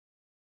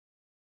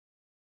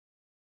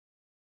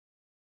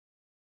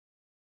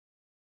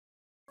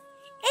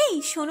এই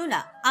শোনো না,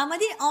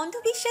 আমাদের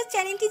অন্ধবিশ্বাস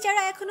চ্যানেলটি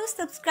যারা এখনো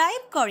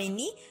সাবস্ক্রাইব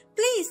করেননি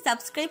প্লিজ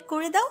সাবস্ক্রাইব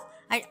করে দাও।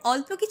 আর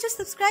অল্প কিছু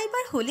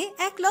সাবস্ক্রাইবার হলে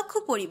 1 লক্ষ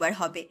পরিবার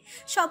হবে।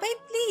 সবাই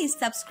প্লিজ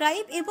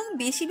সাবস্ক্রাইব এবং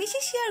বেশি বেশি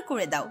শেয়ার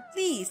করে দাও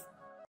প্লিজ।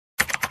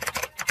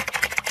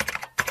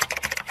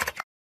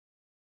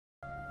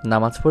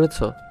 নামাজ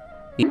পড়েছো?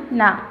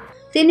 না।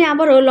 তিনি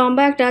আবারও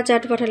লম্বা একটা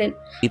চাট পাঠালেন।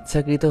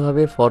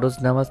 ইচ্ছাকৃতভাবে ফরজ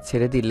নামাজ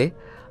ছেড়ে দিলে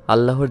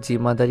আল্লাহর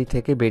জিম্মাদারি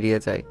থেকে বেরিয়ে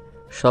যায়,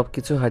 সব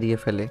কিছু হারিয়ে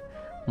ফেলে।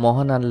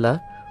 মহান আল্লাহ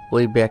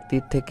ওই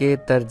ব্যক্তির থেকে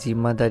তার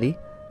জিম্মাদারি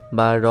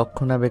বা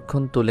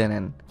রক্ষণাবেক্ষণ তুলে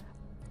নেন।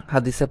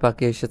 হাদিসে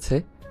পাকে এসেছে,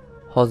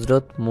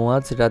 হজরত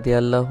মুয়াজ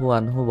রাদিয়াল্লাহু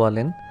আনহু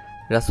বলেন,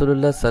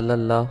 রাসূলুল্লাহ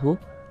সাল্লাল্লাহু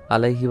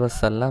আলাইহি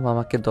ওয়াসাল্লাম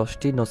আমাকে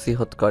 10টি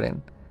নসিহত করেন।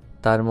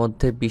 তার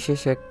মধ্যে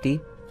বিশেষ একটি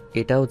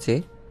এটাও যে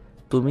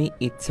তুমি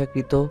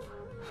ইচ্ছাকৃত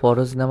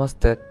ফরজ নামাজ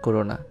ত্যাগ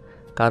করো না,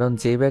 কারণ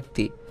যে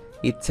ব্যক্তি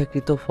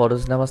ইচ্ছাকৃত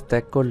ফরজ নামাজ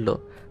ত্যাগ করল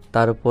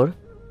তার উপর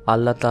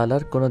আল্লাহ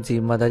তাআলার কোনো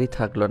জিম্মাদারি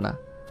থাকলো না।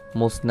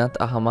 মুসনাদ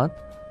আহমদ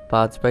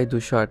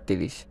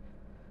 5/238।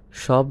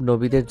 সব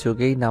নবীদের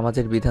যুগেই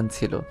নামাজের বিধান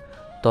ছিল,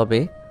 তবে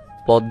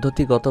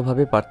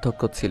পদ্ধতিগতভাবে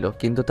পার্থক্য ছিল,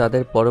 কিন্তু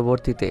তাদের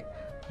পরবর্তীতে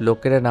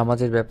লোকেরা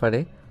নামাজের ব্যাপারে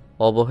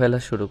অবহেলা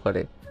শুরু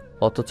করে,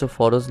 অথচ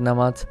ফরজ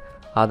নামাজ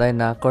আদায়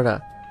না করা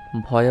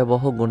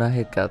ভয়াবহ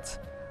গুনাহের কাজ,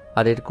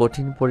 আর এর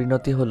কঠিন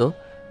পরিণতি হলো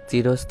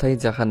চিরস্থায়ী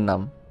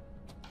জাহান্নাম।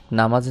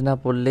 নামাজ না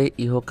পড়লে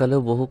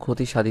ইহকালেও বহু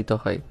ক্ষতি সাধিত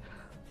হয়।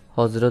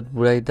 হজরত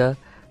বুরাইদা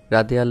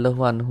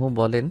রাদিয়াল্লাহু আনহু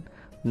বলেন,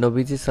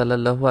 নবীজি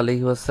সাল্লাল্লাহু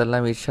আলাইহি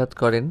ওয়াসাল্লাম ইরশাদ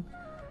করেন,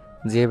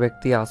 যে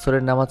ব্যক্তি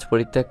আসরের নামাজ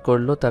পরিত্যাগ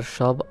করল তার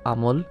সব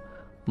আমল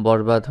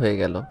বরবাদ হয়ে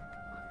গেল।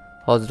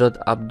 হজরত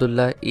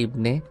আবদুল্লাহ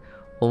ইবনে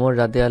ওমর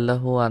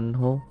রাদিয়াল্লাহু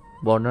আনহু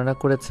বর্ণনা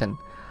করেছেন,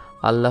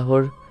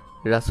 আল্লাহর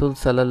রাসূল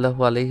সাল্লাল্লাহু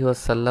আলাইহি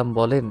ওয়াসাল্লাম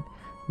বলেন,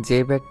 যে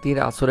ব্যক্তির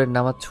আসরের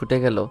নামাজ ছুটে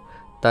গেল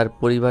তার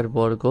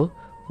পরিবারবর্গ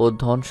ও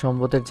ধন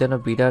সম্পদের যেন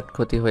বিরাট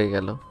ক্ষতি হয়ে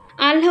গেল।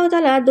 আল্লাহ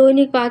তাআলা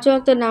দৈনিক 5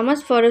 ওয়াক্ত নামাজ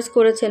ফরজ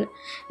করেছেন।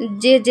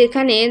 যে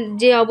যেখানে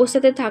যে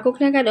অবস্থাতে থাকুক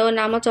না কেন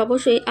নামাজ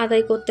অবশ্যই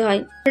আদায় করতে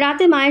হয়।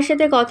 রাতে মায়ের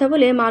সাথে কথা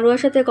বলে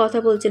মারুয়ার সাথে কথা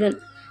বলছিলেন।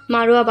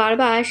 মারুয়া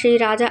বারবার সেই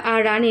রাজা আর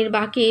রানীর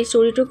বাকি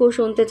স্টোরিটুকু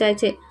শুনতে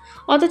চাইছে,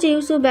 অথচ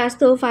ইউসুফ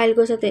ব্যস্ত ফাইল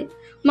গোছাতে।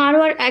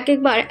 মারুয়ার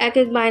এক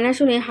এক বায়না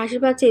শুনে হাসি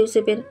পাচ্ছে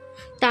ইউসুফের।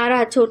 তারা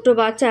ছোট্ট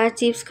বাচ্চা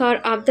চিপস খাওয়ার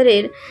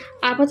আবদারের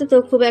আপাতত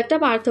খুব একটা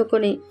পার্থক্য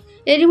নেই।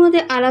 এরই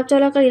মধ্যে আলাপ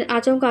চলাকালীন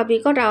আচমকা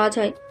বিকট আওয়াজ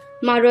হয়।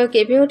 মারুয়া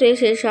কেঁপে ওঠে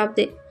সেই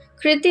শব্দে।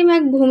 কৃত্রিম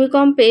এক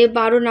ভূমিকম্পে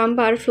 12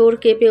 নাম্বার ফ্লোর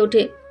কেঁপে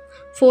ওঠে।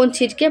 ফোন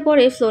ছিটকে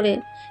পড়ে ফ্লোরে।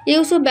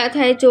 ইউসুফ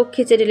ব্যথায় চোখ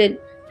খিচে দিলেন।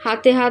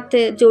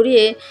 হাতে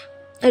জড়িয়ে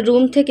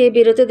রুম থেকে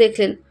বেরোতে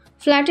দেখলেন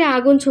ফ্ল্যাটে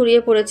আগুন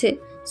ছড়িয়ে পড়েছে।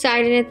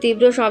 সাইরেনের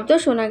তীব্র শব্দ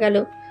শোনা গেল,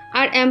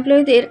 আর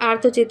এমপ্লয়ীদের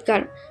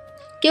আর্তচিৎকার।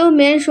 কেউ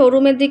মেন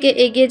শোরুমের দিকে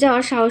এগিয়ে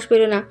যাওয়ার সাহস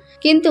পেল না,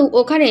 কিন্তু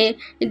ওখানে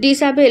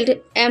ডিসেবলড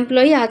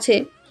এমপ্লয়ি আছে।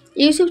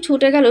 ইউসুফ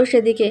ছুটে গেল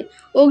সেদিকে।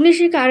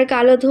 অগ্নিশিখার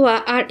কালো ধোঁয়া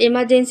আর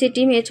এমার্জেন্সি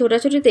টিমে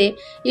ছোটাছুটিতে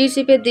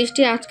ইউসুফের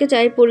দৃষ্টি আটকে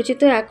যায়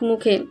পরিচিত এক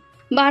মুখে।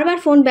 বারবার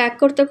ফোন ব্যাক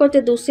করতে করতে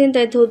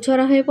দুশ্চিন্তায়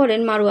ধৈর্যহারা হয়ে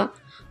পড়েন মারুয়া।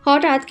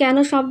 হঠাৎ কেন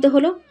শব্দ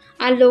হলো,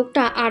 আর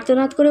লোকটা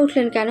আর্তনাদ করে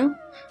উঠলেন কেন?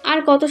 আর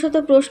কত শত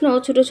প্রশ্ন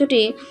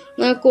ছুটোছুটি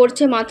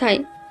করছে মাথায়।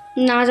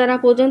 না জানা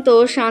পর্যন্ত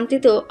শান্তি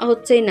তো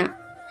হচ্ছেই না,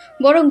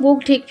 বরং বুক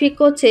ঠিকফিক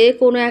করছে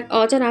কোনো এক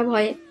অজানা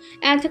ভয়ে।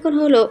 এতক্ষণ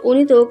হলো,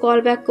 উনি তো কল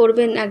ব্যাক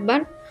করবেন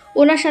একবার।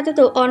 ওনার সাথে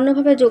তো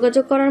অন্যভাবে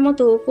যোগাযোগ করার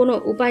মতো কোনো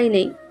উপায়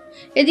নেই।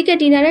 এদিকে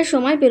ডিনারের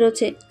সময়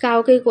পেরোচ্ছে,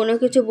 কাউকেই কোনো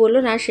কিছু বলল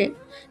না সে।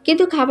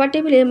 কিন্তু খাবার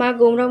টেবিলে মা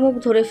গোমরা মুখ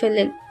ধরে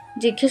ফেললেন।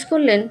 জিজ্ঞেস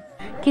করলেন,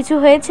 কিছু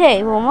হয়েছে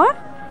বৌমা?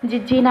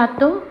 জি না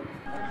তো।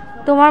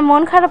 তোমার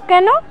মন খারাপ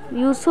কেন?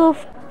 ইউসুফ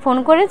ফোন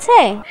করেছে?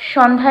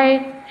 সন্ধ্যায়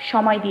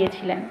সময়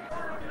দিয়েছিলেন।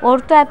 ওর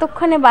তো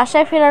এতক্ষণে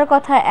বাসায় ফেরার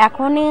কথা,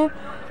 এখনই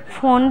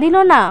ফোন দিল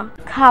না।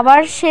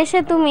 খাবার শেষে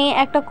তুমি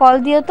একটা কল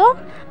দিও তো,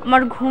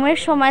 আমার ঘুমের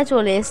সময়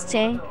চলে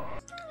এসছে।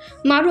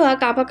 মারুয়া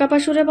কাঁপা কাঁপা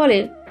সুরে বলে,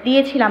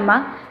 দিয়েছিলাম মা,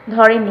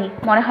 ধরেনি,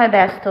 মনে হয়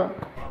ব্যস্ত।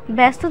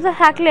 ব্যস্ততা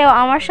থাকলেও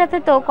আমার সাথে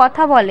তো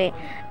কথা বলে,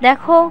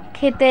 দেখো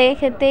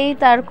খেতেই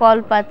তার কল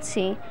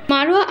পাচ্ছি।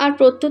 মারুয়া আর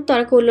প্রত্যুত্তর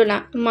করলো না।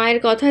 মায়ের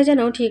কথাই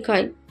যেন ঠিক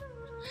হয়,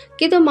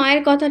 কিন্তু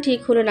মায়ের কথা ঠিক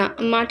হলো না।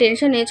 মা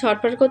টেনশনে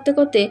ছটফট করতে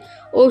করতে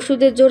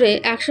ওষুধের জোরে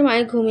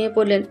একসময় ঘুমিয়ে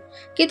পড়লেন।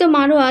 কিন্তু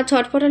মারুয়া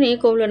ছটফটানি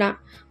কমল না।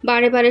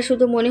 বারে বারে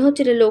শুধু মনে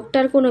হচ্ছিল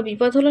লোকটার কোনো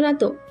বিপদ হলো না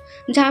তো।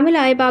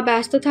 ঝামেলায় বা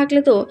ব্যস্ত থাকলে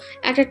তো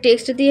একটা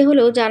টেক্সট দিয়ে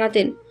হলেও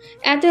জানাতেন।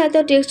 এত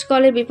টেক্সট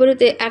কলের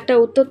বিপরীতে একটা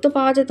উত্তর তো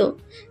পাওয়া যেত।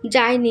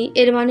 যায়নি,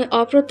 এর মানে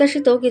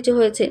অপ্রত্যাশিত কিছু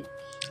হয়েছে।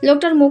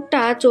 লোকটার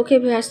মুখটা চোখে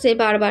ভাসছে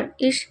বারবার।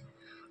 ইস,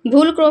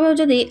 ভুল ক্রমেও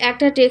যদি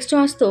একটা টেক্সটও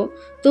আসতো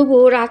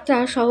তবুও রাতটা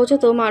সহজ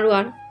হতো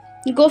মারুয়ার।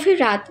 গভীর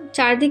রাত,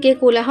 চারদিকে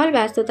কোলাহল,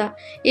 ব্যস্ততা।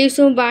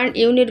 ইউসুফ বার্ন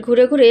ইউনিট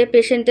ঘুরে ঘুরে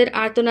পেশেন্টদের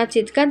আর্তনাদ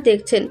চিৎকার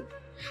দেখছেন।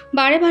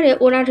 বারে বারে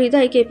ওনার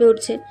হৃদয় কেঁপে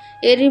উঠছে।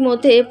 এরই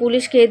মধ্যে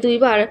পুলিশকে 2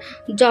 বার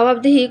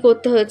জবাবদিহি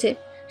করতে হয়েছে।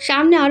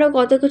 সামনে আরও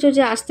কত কিছু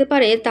যে আসতে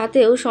পারে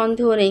তাতেও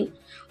সন্দেহ নেই।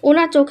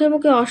 ওনার চোখে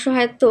মুখে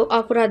অসহায়ত্ব,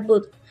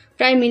 অপরাধবোধ।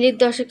 প্রায় মিনিট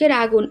 10-এর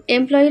আগুন।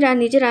 এমপ্লয়িরা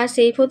নিজেরা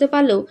সেফ হতে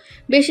পারলেও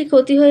বেশি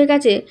ক্ষতি হয়ে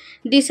গেছে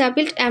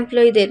ডিসেবলড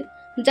এমপ্লয়িদের।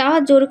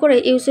 জাওয়াদ জোর করে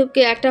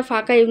ইউসুফকে একটা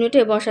ফাঁকা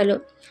ইউনিটে বসালো।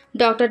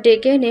 ডক্টর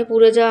ডেকে এনে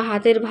পুড়ে যাওয়া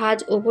হাতের ভাঁজ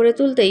ওপরে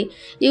তুলতেই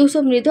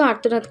ইউসুফ মৃদু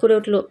আর্তনাদ করে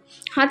উঠল।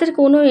 হাতের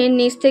কোনোর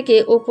নিচ থেকে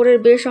ওপরের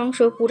বেশ অংশ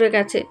পুড়ে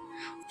গেছে।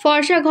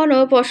 ফর্সা ঘন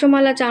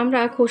পশমালা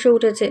চামড়া খসে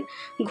উঠেছে।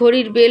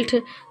 ঘড়ির বেল্ট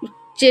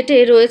চেটে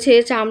রয়েছে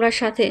চামড়ার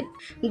সাথে।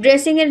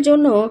 ড্রেসিংয়ের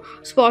জন্য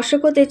স্পর্শ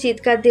করতে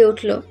চিৎকার দিয়ে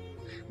উঠল।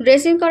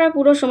 ড্রেসিং করার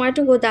পুরো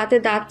সময়টুকু দাঁতে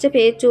দাঁত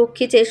চেপে চোখ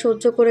খিচে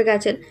সহ্য করে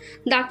গেছেন।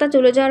 ডাক্তার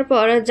চলে যাওয়ার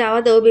পর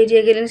জাওয়াদও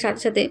বেরিয়ে গেলেন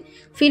সাথে সাথে।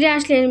 ফিরে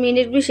আসলেন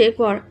মিনিট 20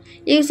 পর।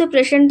 ইউসুফ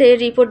পেশেন্টের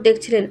রিপোর্ট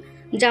দেখছিলেন।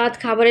 জাওয়াদ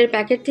খাবারের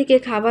প্যাকেট থেকে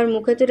খাবার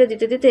মুখে তুলে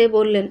দিতে দিতে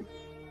বললেন,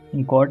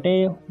 গটে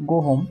go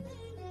home,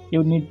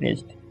 you need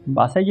rest.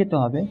 বাসায় যেতে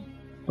হবে,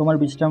 তোমার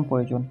বিশ্রাম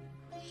প্রয়োজন।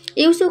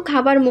 ইউসুফ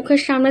খাবার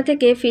মুখের সামনে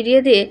থেকে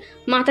ফিরিয়ে দিয়ে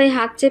মাথায়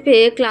হাত চেপে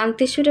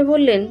ক্লান্তির সুরে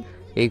বললেন,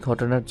 এই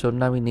ঘটনার জন্য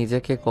আমি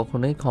নিজেকে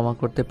কখনোই ক্ষমা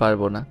করতে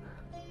পারবো না।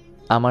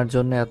 আমার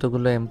জন্য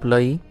এতগুলো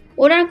এমপ্লয়ি।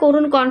 ওনার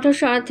করুণ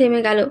কণ্ঠস্বর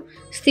থেমে গেল।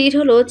 স্থির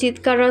হলো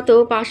চিৎকাররত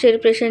পাশের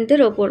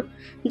পেশেন্টদের ওপর।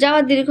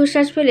 জাওয়াদ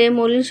দীর্ঘশ্বাস ফেলে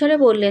মলিন স্বরে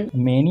বললেন,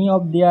 many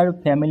of their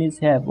families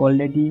have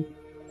already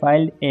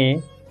filed A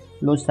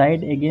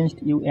lawsuit against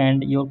you and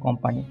your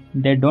company.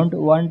 They don't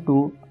want to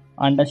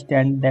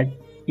understand that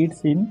it's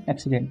an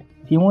accident.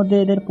 ইতিমধ্যে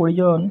এদের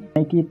পরিজন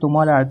নাকি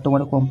তোমার আর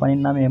তোমার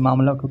কোম্পানির নামে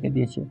মামলা ঠুকে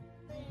দিয়েছে।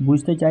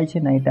 বুঝতে চাইছে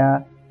না এটা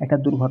একটা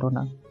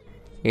দুর্ঘটনা।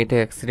 এটা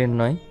অ্যাক্সিডেন্ট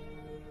নয়,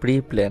 প্রি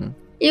প্ল্যান।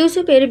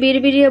 ইউসুফের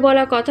বিড়বিড়িয়ে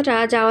বলা কথাটা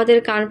জাওয়াদের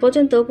কান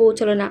পর্যন্ত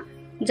পৌঁছলো না।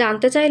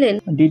 জানতে চাইলেন,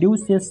 ডিড ইউ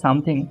সে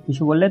সামথিং?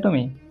 কিছু বললে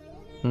তুমি?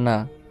 না।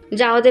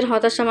 জাওয়াদের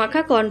হতাশা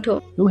মাখা কণ্ঠ।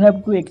 You have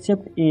to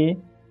accept a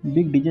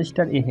big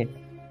disaster ahead.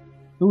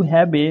 You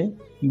have a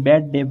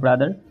bad day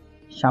brother.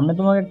 সামনে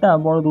তোমাকে একটা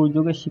বড়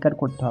দুর্যোগের শিকার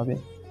করতে হবে।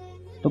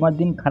 তোমার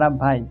দিন খারাপ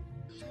ভাই।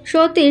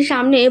 সত্যি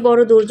সামনে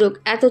বড় দুর্যোগ।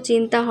 এত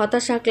চিন্তা,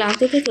 হতাশা,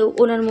 ক্লান্তি থেকেও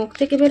ওনার মুখ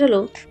থেকে বেরোলো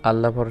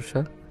আল্লাহ ভরসা।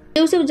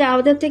 ইউসুফ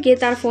জাওয়াদের থেকে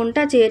তার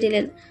ফোনটা চেয়ে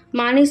নিলেন।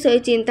 মা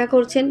নিশ্চয়ই চিন্তা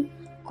করছেন।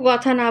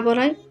 কথা না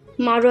বলায়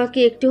মারুয়া কি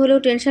একটু হলেও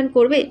টেনশন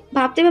করবে?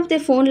 ভাবতে ভাবতে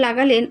ফোন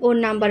লাগালেন ওর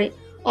নাম্বারে।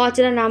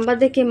 অচেনা নাম্বার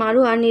দেখে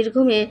মারুয়া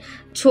নির্ঘুমে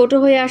ছোট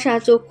হয়ে আসা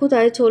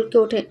চক্ষুতায় ছলকে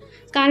ওঠে।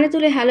 কানে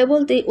তুলে হ্যালো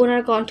বলতেই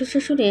ওনার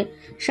কণ্ঠস্বর শুনে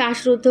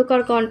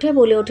শ্বাসরুদ্ধকর কণ্ঠে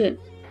বলে ওঠে,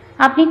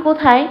 আপনি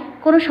কোথায়?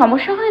 কোনো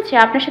সমস্যা হয়েছে?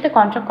 আপনার সাথে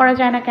কন্ট্যাক্ট করা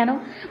যায় না কেন?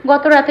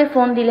 গত রাতে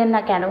ফোন দিলেন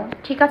না কেন?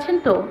 ঠিক আছেন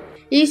তো?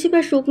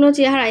 ইউসুফের শুকনো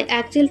চেহারায়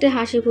এক চিলটে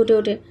হাসি ফুটে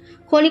ওঠে।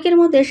 ক্ষণিকের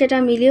মধ্যে সেটা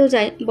মিলিয়েও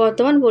যায়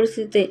বর্তমান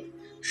পরিস্থিতিতে।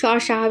 স্বর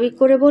স্বাভাবিক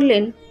করে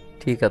বললেন,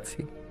 ঠিক আছি,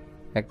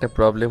 একটা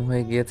প্রবলেম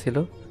হয়ে গিয়েছিল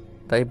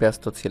তাই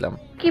ব্যস্ত ছিলাম।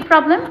 কি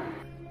প্রবলেম?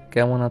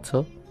 কেমন আছো?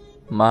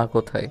 মা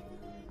কোথায়?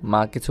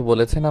 মা কিছু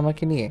বলেছেন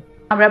আমাকে নিয়ে?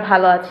 আমরা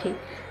ভালো আছি।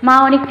 মা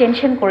অনেক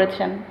টেনশন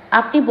করেছেন।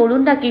 আপনি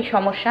বলুন না কি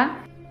সমস্যা?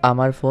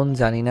 আমার ফোন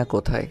জানি না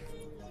কোথায়।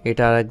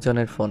 এটা আর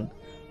একজনের ফোন।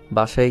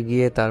 বাসায়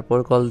গিয়ে তারপর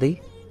কল দিই।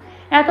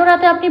 এত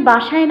রাতে আপনি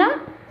বাসায় না?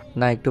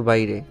 না, একটু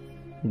বাইরে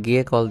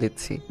গিয়ে কল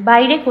দিচ্ছি।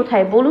 বাইরে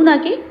কোথায় বলুন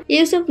আগে।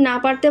 ইউসুফ না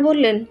পারতে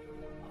বললেন,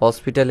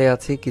 হসপিটালে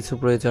আছি কিছু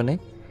প্রয়োজনে।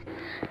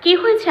 কি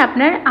হয়েছে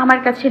আপনার? আমার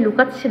কাছে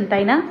লুকাচ্ছেন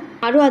তাই না?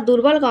 আরও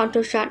দুর্বল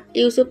কণ্ঠস্বর।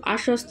 ইউসুফ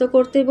আশ্বস্ত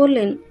করতে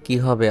বললেন, কি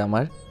হবে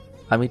আমার?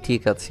 আমি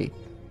ঠিক আছি,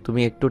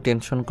 তুমি একটু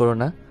টেনশন করো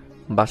না।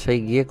 বাসায়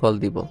গিয়ে কল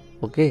দিব,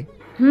 ওকে?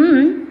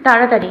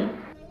 তাড়াতাড়ি।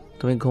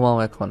 তুমি ঘুমাও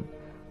এখন,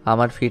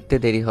 আমার ফিরতে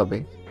দেরি হবে।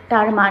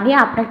 তার মানে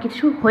আপনার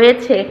কিছু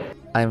হয়েছে?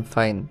 আই এম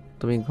ফাইন,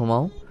 তুমি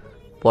ঘুমাও,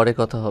 পরে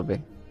কথা হবে।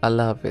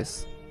 আল্লাহ হাফেজ।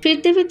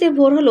 ফিরতে ফিরতে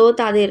ভোর হলো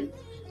তাদের।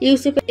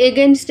 ইউসুফের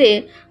এগেনস্টে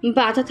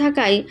বাধা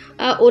থাকায়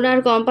ওনার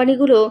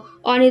কোম্পানিগুলো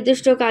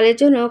অনির্দিষ্টকালের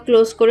জন্য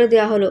ক্লোজ করে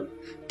দেওয়া হলো।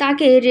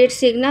 তাকে রেড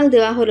সিগন্যাল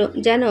দেওয়া হলো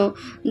যেন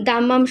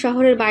দাম্মাম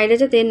শহরের বাইরে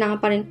যেতে না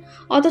পারেন।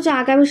 অথচ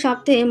আগামী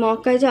সপ্তাহে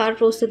মক্কায় যাওয়ার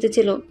প্রস্তুতি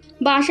ছিল।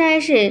 বাসায়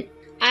এসে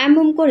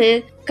আয়াম্মুম করে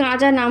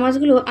কাজা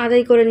নামাজগুলো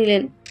আদায় করে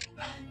নিলেন।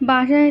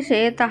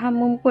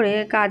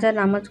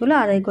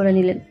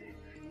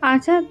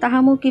 আচ্ছা,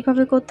 তাহাম্মুম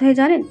কীভাবে করতে হয়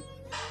জানেন?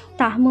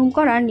 তাহাম্মুম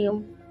করার নিয়ম: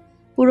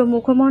 পুরো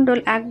মুখমণ্ডল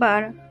একবার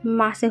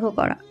মাসেহ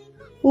করা,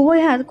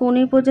 উভয় হাত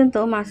কনুই পর্যন্ত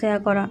মাসেহা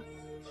করা।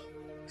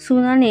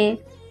 সুনানে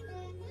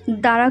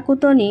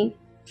দারাকুতনি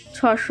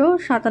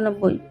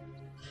 697।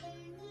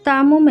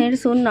 তায়াম্মুমের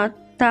সুন্নাত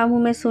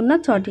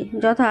 6টি,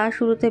 যথা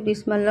শুরুতে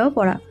বিসমিল্লাহ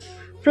পড়া,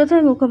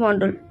 প্রথমে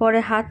মুখমণ্ডল, পরে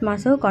হাত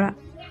মাসেহ করা,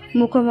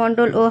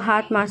 মুখমণ্ডল ও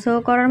হাত মাসেহ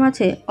করার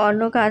মাঝে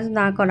অন্য কাজ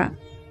না করা,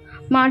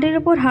 মাটির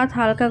ওপর হাত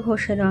হালকা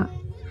ঘষে নেওয়া,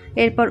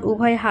 এরপর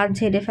উভয় হাত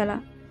ঝেড়ে ফেলা,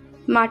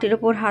 মাটির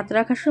ওপর হাত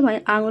রাখার সময়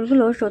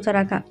আঙুলগুলো সোজা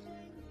রাখা।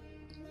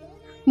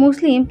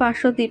 মুসলিম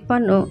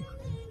 553,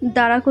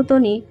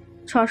 দারাকুতনি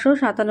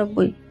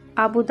 697,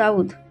 আবু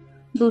দাউদ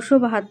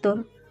 272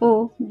 ও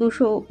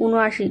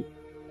 279,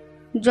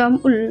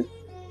 জমউল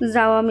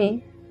জাওয়ামে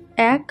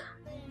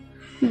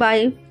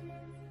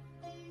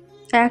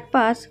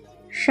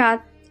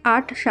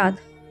 1/1587।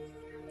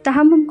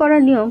 তাহাম্মুম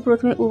করার নিয়ম: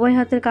 প্রথমে উভয়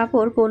হাতের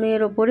কাপড়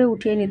কনুইয়ের ওপরে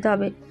উঠিয়ে নিতে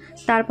হবে।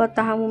 তারপর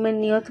তাহাম্মুমের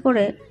নিয়ত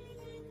করে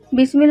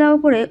বিসমিল্লাহ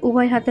উপরে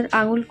উভয় হাতের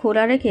আঙুল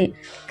খোলা রেখে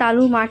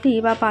তালু মাটি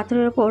বা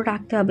পাথরের ওপর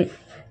রাখতে হবে।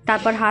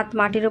 তারপর হাত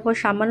মাটির ওপর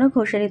সামান্য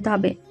ঘষে নিতে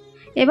হবে।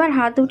 এবার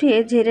হাত উঠিয়ে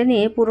ঝেড়ে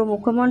নিয়ে পুরো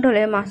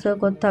মুখমণ্ডলে মাসহ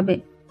করতে হবে।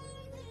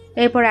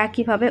 এরপর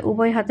একইভাবে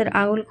উভয় হাতের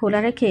আঙুল খোলা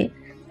রেখে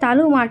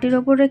তালু মাটির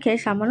ওপর রেখে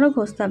সামান্য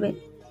ঘষতে হবে।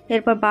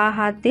 এরপর বাঁ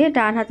হাত দিয়ে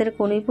ডান হাতের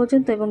কনুই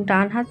পর্যন্ত এবং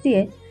ডান হাত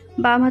দিয়ে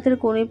বাম হাতের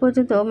কনুই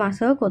পর্যন্ত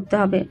মাসাহ করতে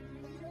হবে।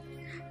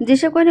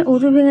 যেসব কারণে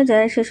উযু ভেঙে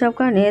যায় সেসব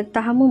কারণে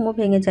তাহাম্মুমও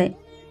ভেঙে যায়।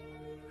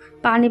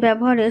 পানি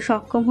ব্যবহারে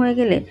সক্ষম হয়ে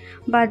গেলে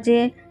বা যে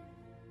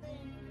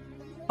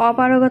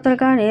অপারগতার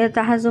কারণে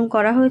তাহাজ্জুম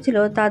করা হয়েছিল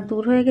তা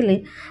দূর হয়ে গেলে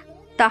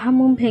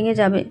তাহাম্মুম ভেঙে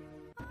যাবে।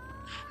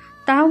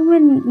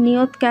 তাহাম্মুমের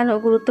নিয়ত কেন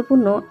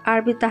গুরুত্বপূর্ণ?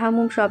 আরবি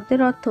তাহাম্মুম শব্দের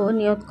অর্থ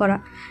নিয়ত করা,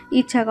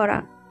 ইচ্ছা করা।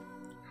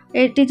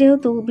 এটি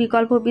যেহেতু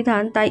বিকল্প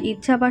বিধান, তাই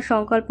ইচ্ছা বা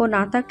সংকল্প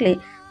না থাকলে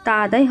তা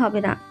আদায় হবে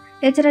না।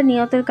 এছাড়া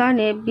নিয়তের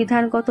কারণে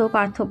বিধানগত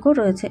পার্থক্য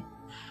রয়েছে।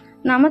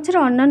 নামাজ ছাড়া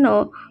অন্যান্য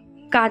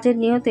কাজের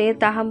নিয়তে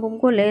তাহাম্মুম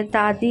করলে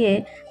তা দিয়ে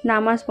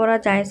নামাজ পড়া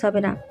জায়েজ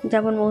হবে না।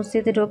 যেমন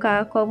মসজিদে ঢোকা,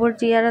 কবর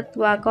জিয়ারত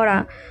করা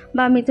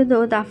বা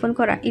মৃতদেহ দাফন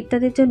করা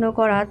ইত্যাদির জন্য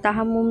করা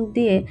তাহাম্মুম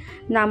দিয়ে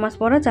নামাজ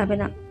পড়া যাবে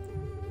না।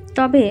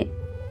 তবে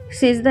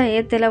সিজদায়ে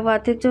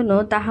তেলাওয়াতের জন্য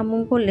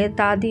তাহাম্মুম করলে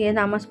তা দিয়ে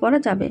নামাজ পড়া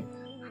যাবে।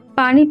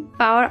 পানি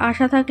পাওয়ার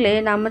আশা থাকলে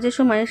নামাজের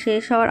সময়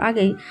শেষ হওয়ার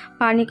আগেই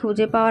পানি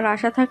খুঁজে পাওয়ার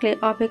আশা থাকলে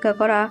অপেক্ষা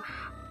করা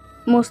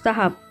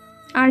মুস্তাহাব।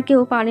 আর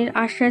কেউ পানির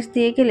আশ্বাস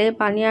দিয়ে গেলে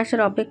পানি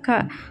আসার অপেক্ষা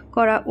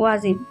করা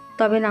ওয়াজিব।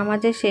 তবে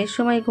নামাজের শেষ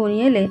সময়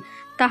ঘনিয়ে এলে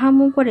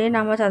তাহাম্মুম করে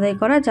নামাজ আদায়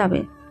করা যাবে।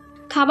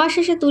 খাবার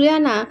শেষে তুলে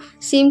আনা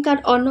সিম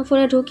কার্ড অন্য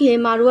ফোনে ঢুকিয়ে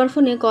মারুয়ার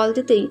ফোনে কল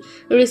দিতেই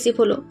রিসিভ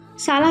হলো।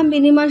 সালাম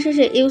বিনিময়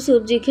শেষে ইউসুফ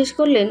জিজ্ঞেস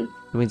করলেন,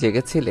 তুমি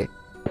জেগেছিলে?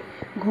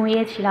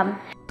 ঘুমিয়েছিলাম।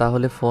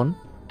 তাহলে ফোন?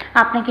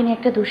 আপনাকে নিয়ে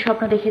একটা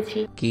দুঃস্বপ্ন দেখেছি।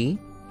 কি?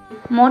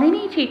 মনে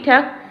নেই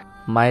ঠিকঠাক।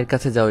 মায়ের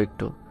কাছে যাও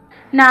একটু।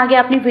 না, আগে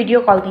আপনি ভিডিও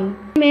কল দিন।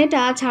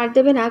 মেয়েটা ছাড়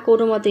দেবে না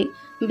কোনো মতেই।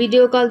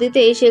 ভিডিও কল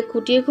দিতেই সে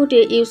খুঁটিয়ে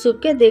খুঁটিয়ে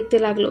ইউসুফকে দেখতে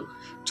লাগলো।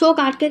 চোখ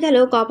আটকে গেল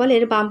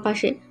কপালের বাম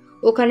পাশে,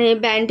 ওখানে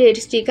ব্যান্ডেড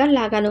স্টিকার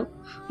লাগানো।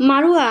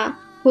 মারুয়া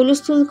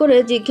হুলস্থুল করে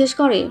জিজ্ঞেস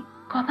করে,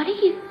 কপালে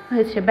কি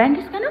হয়েছে?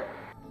 ব্যান্ডেজ কেন?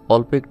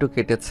 অল্প একটু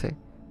কেটেছে,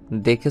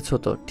 দেখেছো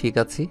তো? ঠিক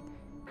আছি।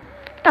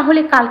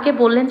 তাহলে কালকে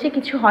বললেন যে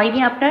কিছু হয়নি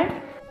আপনার।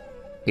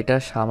 এটা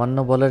সামান্য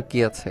বলার কি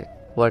আছে?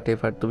 What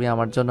ever. তুমি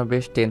আমার জন্য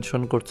বেশ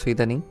টেনশন করছো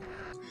ইদানিং।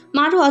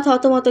 মারুয়া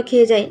থতমত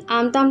খেয়ে যায়,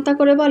 আমতা আমতা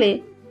করে বলে,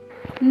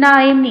 না,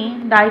 এমনি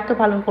দায়িত্ব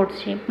পালন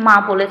করছি, মা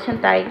বলেছেন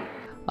তাই।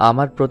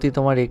 আমার প্রতি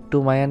তোমার একটু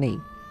মায়া নেই?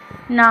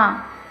 না।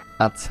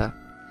 আচ্ছা।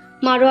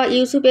 মারুয়া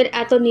ইউসুফের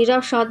এত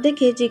নীরব স্বর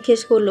দেখে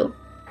জিজ্ঞেস করলো,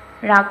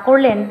 রাগ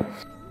করলেন?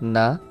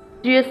 না,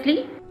 সিরিয়াসলি?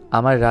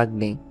 আমার রাগ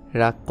নেই,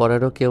 রাগ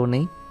করারও কেউ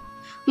নেই।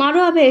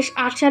 মারুয়া বেশ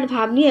আটসার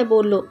ভাব নিয়ে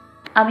বলল,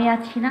 আমি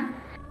আছি না।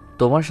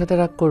 তোমার সাথে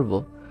রাগ করব?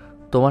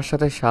 তোমার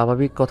সাথে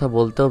স্বাভাবিক কথা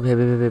বলতেও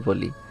ভেবে ভেবে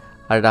বলি,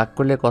 আর রাগ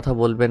করলে কথা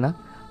বলবে না,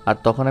 আর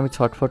তখন আমি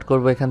ছটফট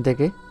করব এখান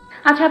থেকে।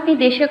 আচ্ছা, আপনি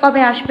দেশে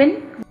কবে আসবেন?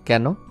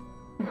 কেন?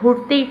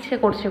 ঘুরতে ইচ্ছে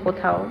করছে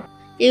কোথাও।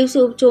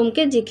 ইউসুফ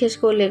চমকে জিজ্ঞেস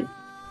করলেন,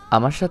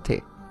 আমার সাথে?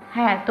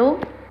 হ্যাঁ তো।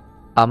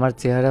 আমার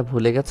চেহারা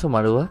ভুলে গেছো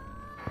মারুয়া?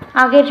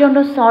 আগের জন্য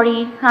সরি,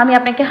 আমি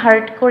আপনাকে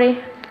হার্ট করে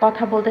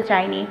কথা বলতে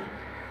চাইনি,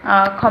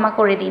 ক্ষমা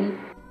করে দিন।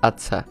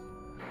 আচ্ছা।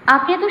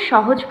 আপনি এত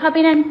সহজভাবে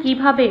নেন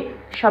কিভাবে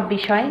সব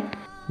বিষয়?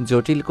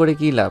 জটিল করে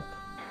কি লাভ?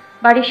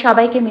 বাড়ির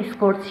সবাইকে মিস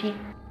করছি।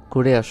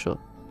 ঘুরে আসো।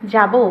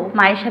 যাব,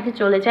 মায়ের সাথে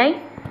চলে যাই।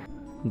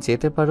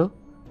 যেতে পারো,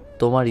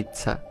 তোমার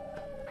ইচ্ছা।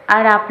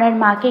 আর আপনার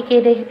মাকে কে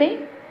দেখবে?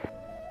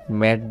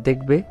 ম্যাট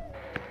দেখবে।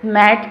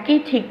 ম্যাট কি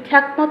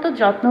ঠিকঠাক মতো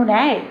যত্ন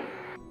নেয়?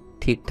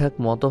 ঠিকঠাক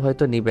মতো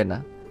হয়তো নিবে না,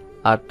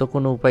 আর তো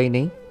কোনো উপায়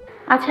নেই।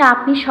 আচ্ছা,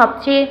 আপনি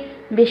সবচেয়ে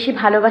বেশি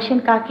ভালোবাসেন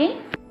কাকে?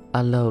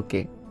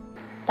 আল্লাহকে।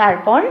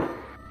 তারপর?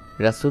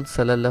 রাসূল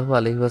সাল্লাল্লাহু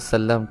আলাইহি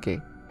ওয়াসাল্লামকে।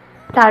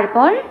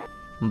 তারপর?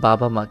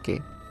 বাবা মাকে।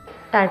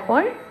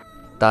 তারপর?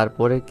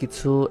 তারপরে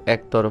কিছু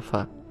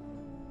একতরফা।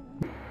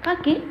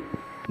 কাকে?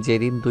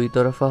 যেদিন দুই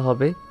তরফা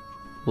হবে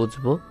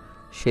বুঝবো,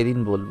 সেদিন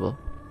বলবো।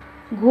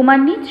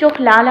 ঘুমাননি? চোখ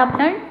লাল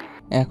আপনার।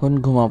 এখন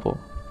ঘুমাবো।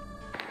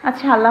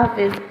 আচ্ছা, আল্লাহ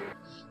হাফেজ।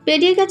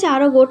 পেরিয়ে গেছে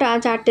আরও গোটা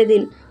 4টে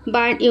দিন।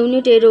 বার্ন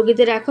ইউনিটে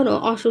রোগীদের এখনও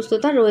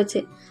অসুস্থতা রয়েছে।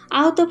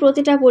 আহত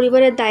প্রতিটা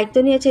পরিবারের দায়িত্ব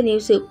নিয়েছেন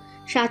ইউসুফ,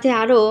 সাথে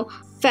আরও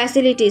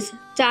ফ্যাসিলিটিস।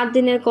 4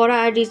 দিনের করা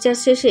রিচার্জ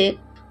শেষে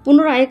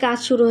পুনরায় কাজ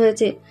শুরু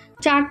হয়েছে।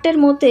 4টের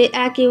মধ্যে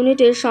এক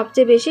ইউনিটের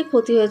সবচেয়ে বেশি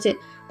ক্ষতি হয়েছে।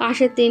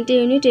 পাশের 3টে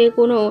ইউনিটে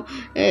কোনো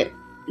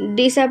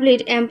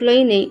ডিসএবিলিটি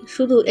এমপ্লয়ি নেই,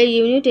 শুধু এই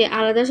ইউনিটে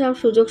আলাদা সব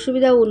সুযোগ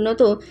সুবিধা ও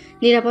উন্নত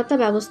নিরাপত্তা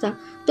ব্যবস্থা।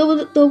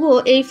 তবুও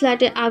এই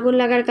ফ্ল্যাটে আগুন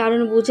লাগার কারণ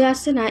বুঝে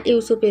আসছে না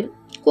ইউসুফের।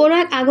 কোনো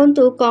এক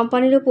আগন্তুক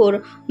কোম্পানির ওপর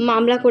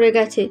মামলা করে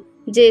গেছে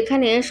যে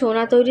এখানে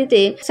সোনা তৈরিতে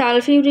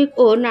সালফিউরিক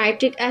ও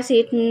নাইট্রিক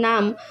অ্যাসিড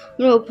নামক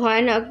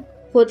ভয়ানক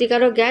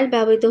ক্ষতিকারক গ্যাস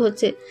ব্যবহৃত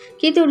হচ্ছে,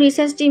 কিন্তু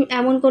রিসার্চ টিম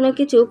এমন কোনো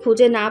কিছু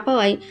খুঁজে না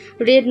পাওয়ায়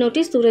রেড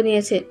নোটিশ তুলে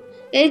নিয়েছে।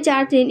 এই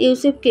 4 দিন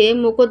ইউসুফকে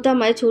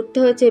মোকদ্দমায় ছুটতে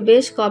হয়েছে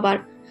বেশ কবার।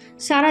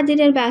 সারা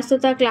দিনের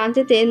ব্যস্ততা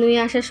ক্লান্তিতে নুয়ে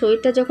আসা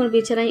শরীরটা যখন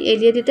বিছানায়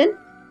এলিয়ে দিতেন,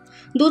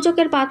 2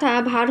 চোখের পাতা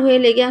ভার হয়ে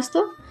লেগে আসতো।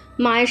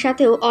 মায়ের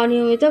সাথেও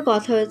অনিয়মিত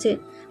কথা হয়েছে,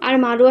 আর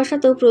মারুয়ার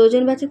সাথেও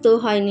প্রয়োজন ব্যতীত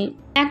হয়নি।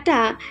 একটা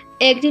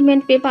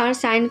এগ্রিমেন্ট পেপার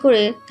সাইন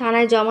করে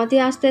থানায় জমা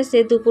দিয়ে আসতে আসতে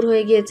দুপুর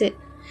হয়ে গিয়েছে।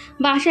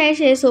 বাসায়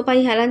এসে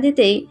সোফায় হেলান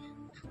দিতেই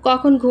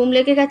কখন ঘুম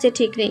লেগে গেছে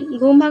ঠিক নেই।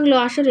 ঘুম ভাঙলো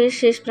আসরের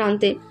শেষ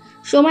প্রান্তে।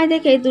 সময়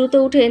দেখে দ্রুত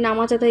উঠে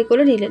নামাজ আদায়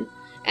করে নিলেন।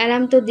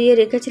 অ্যালার্ম তো দিয়ে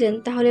রেখেছিলেন,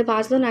 তাহলে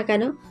বাজলো না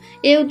কেন?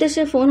 এই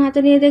উদ্দেশ্যে ফোন হাতে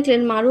নিয়ে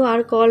দেখলেন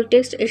মারুয়ার কল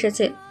টেক্সট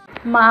এসেছে।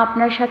 মা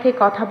আপনার সাথে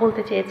কথা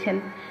বলতে চেয়েছেন,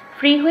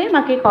 ফ্রি হয়ে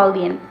মাকে কল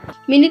দিন।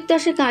 মিনিট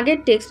 10 আগের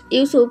টেক্সট।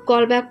 ইউসুফ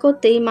কল ব্যাক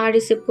করতেই মা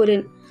রিসিভ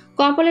করলেন।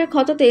 কপালের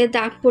ক্ষততে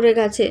দাগ পড়ে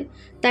গেছে,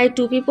 তাই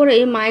টুপি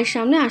পরেই মায়ের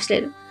সামনে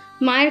আসলেন।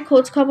 মায়ের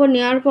খোঁজ খবর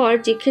নেওয়ার পর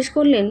জিজ্ঞেস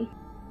করলেন,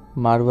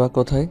 মারুয়া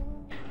কোথায়?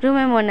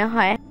 রুমে মনে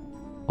হয়।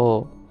 ও,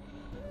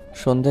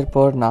 সন্ধ্যের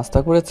পর নাস্তা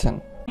করেছেন?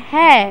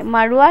 হ্যাঁ,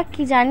 মারুয়া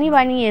কি জানি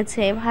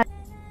বানিয়েছে,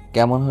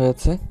 কেমন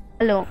হয়েছে?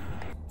 ভালো।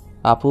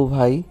 আপু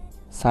ভাই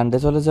সানডে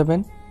চলে যাবেন?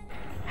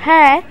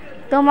 হ্যাঁ,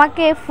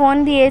 তোমাকে ফোন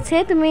দিয়েছে,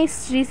 তুমি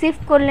রিসিভ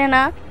করলে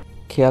না।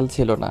 খেয়াল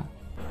ছিল না।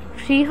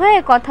 ফ্রি হয়ে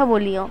কথা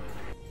বলিও।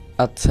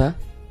 আচ্ছা,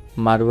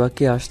 মারুয়া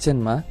কি আসছেন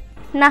মা?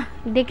 না,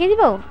 ডেকে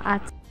দিব।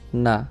 আচ্ছা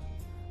না,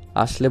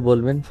 আসলে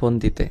বলবেন ফোন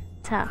দিতে।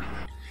 আচ্ছা।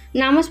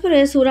 নামাজ পড়ে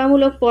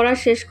সূরামূলক পড়া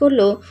শেষ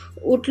করলো,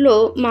 উঠল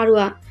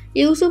মারুয়া।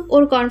 ইউসুফ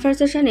ওর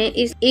কনভারসেশনে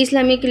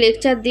ইসলামিক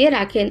লেকচার দিয়ে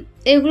রাখেন।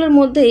 এগুলোর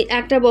মধ্যেই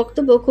একটা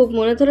বক্তব্য খুব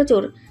মনে ধরেছে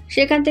ওর।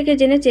 সেখান থেকে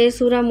জেনেছে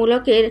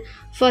সূরামূলকের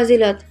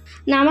ফজিলত।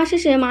 নামাজ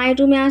শেষে মায়ের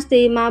রুমে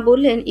আসতেই মা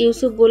বললেন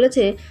ইউসুফ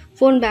বলেছে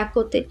ফোন ব্যাক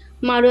করতে।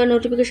 মারুয়া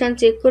নোটিফিকেশান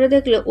চেক করে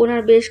দেখলো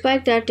ওনার বেশ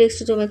কয়েকটা টেক্সট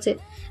জমেছে।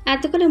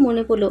 এতক্ষণে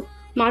মনে পড়লো।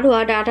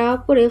 মারুয়া ডাটা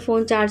অফ করে ফোন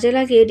চার্জে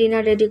লাগিয়ে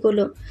ডিনার রেডি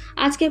করলো।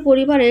 আজকে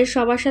পরিবারের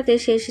সবার সাথে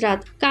শেষ রাত।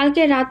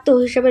 কালকে রাত তো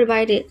হিসাবের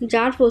বাইরে,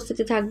 যার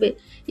প্রস্তুতি থাকবে।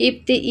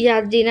 ইফতি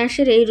ইয়াদ ডিনার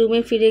সেরেই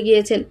রুমে ফিরে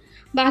গিয়েছেন।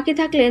 বাকি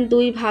থাকলেন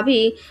দুই ভাবি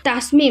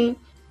তাসমিম,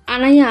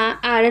 আনাইয়া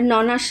আর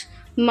ননাস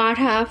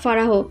মারহা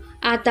ফারাহ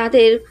আর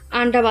তাদের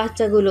আন্ডা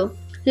বাচ্চাগুলো।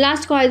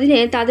 লাস্ট কয়েকদিনে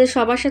তাদের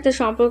সবার সাথে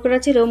সম্পর্কটা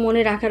ছিল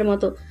মনে রাখার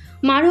মতো।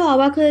 মারও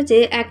অবাক হয়েছে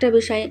একটা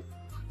বিষয়ে।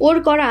 ওর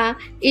করা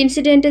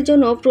ইনসিডেন্টের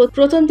জন্য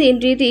প্রথম দিন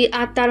রিদি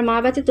আর তার মা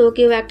ব্যতীত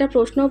কেউ একটা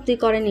প্রশ্ন অবধি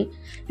করেনি।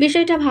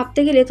 বিষয়টা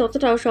ভাবতে গেলে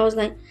ততটাও সহজ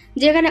নয়।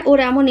 যেখানে ওর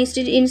এমন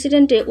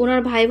ইনসিডেন্টে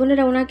ওনার ভাই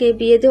বোনেরা ওনাকে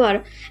বিয়ে দেওয়ার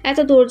এত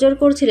তোড়জোড়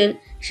করছিলেন,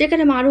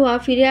 সেখানে মারুয়া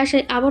ফিরে আসে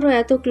আবারও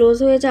এত ক্লোজ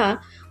হয়ে যাওয়া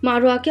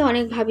মারুয়াকে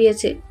অনেক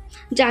ভাবিয়েছে।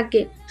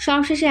 যাকগে,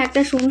 সবশেষে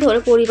একটা সুন্দর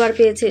পরিবার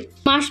পেয়েছে।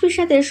 মাসপির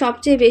সাথে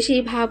সবচেয়ে বেশি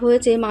ভাব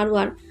হয়েছে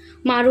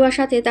মারুয়ার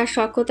সাথে তার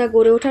সখ্যতা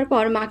গড়ে ওঠার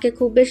পর মাকে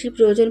খুব বেশি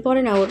প্রয়োজন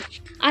পড়ে না ওর।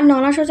 আর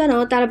ননাসও যেন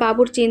তার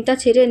বাবুর চিন্তা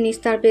ছেড়ে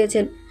নিস্তার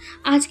পেয়েছেন।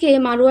 আজকে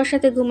মারুয়ার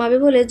সাথে ঘুমাবে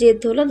বলে জেদ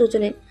ধরল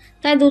দুজনে,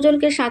 তাই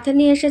দুজনকে সাথে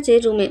নিয়ে এসেছে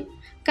রুমে।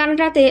 কারণ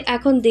রাতে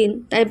এখন দিন,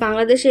 তাই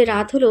বাংলাদেশে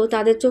রাত হলেও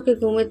তাদের চোখে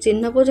ঘুমের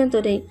চিহ্ন পর্যন্ত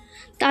নেই।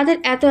 তাদের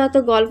এত এত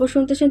গল্প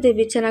শুনতে শুনতে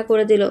বিছানা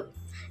করে দিল।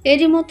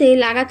 এরই মধ্যেই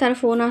লাগাতার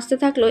ফোন আসতে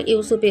থাকলো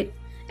ইউসুফের।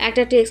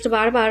 একটা টেক্সট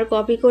বারবার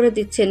কপি করে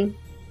দিচ্ছেন।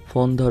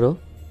 ফোন ধরো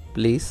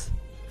প্লিজ,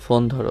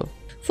 ফোন ধরো।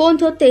 ফোন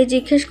ধরতেই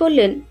জিজ্ঞেস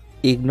করলেন,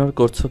 ইগনোর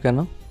করছো কেন?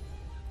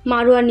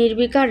 মারুয়া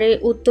নির্বিকারে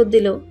উত্তর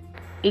দিল,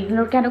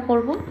 ইগনোর কেন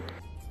করব?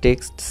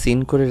 টেক্সট সিন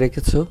করে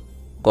রেখেছো,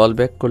 কল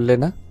ব্যাক করলে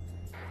না।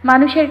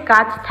 মানুষের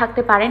কাজ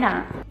থাকতে পারে না।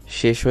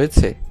 শেষ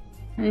হয়েছে?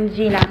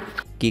 জি না।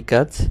 কি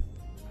কাজ?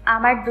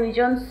 আমার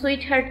দুইজন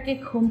সুইট হার্টকে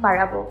ঘুম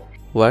পাড়াবো।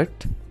 হোয়াট?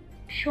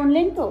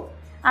 শুনলেন তো,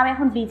 আমি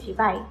এখন বিজি,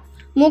 বাই।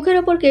 মুখের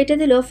ওপর কেটে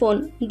দিল ফোন।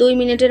 2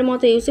 মিনিটের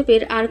মতো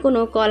ইউসুফের আর কোনো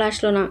কল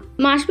আসলো না।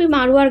 মাসপি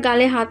মারুয়ার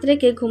গালে হাত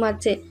রেখে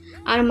ঘুমাচ্ছে,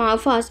 আর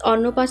মাহফাজ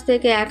অন্য পাশ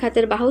থেকে এক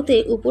হাতের বাহুতে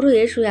উপর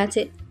হয়ে শুয়ে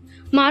আছে।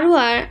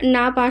 মারুয়ার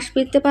না পাশ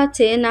ফিরতে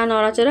পারছে, না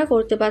নড়াচড়া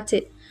করতে পারছে।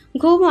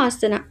 ঘুমও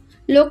আসছে না।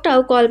 লোকটাও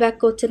কল ব্যাক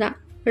করছে না।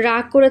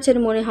 রাগ করেছেন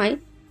মনে হয়।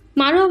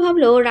 মারুয়া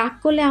ভাবলো রাগ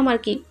করলে আমার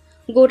কি?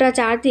 গোটা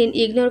 4 দিন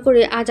ইগনোর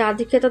করে আজ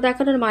আধিক্যতা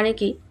দেখানোর মানে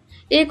কি?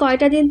 এই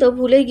কয়টা দিন তো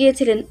ভুলে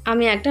গিয়েছিলেন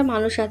আমি একটা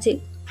মানুষ আছি।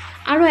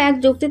 আরও এক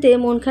যুক্তিতে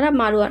মন খারাপ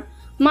মারুয়ার।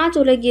 মা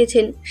চলে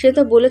গিয়েছেন, সে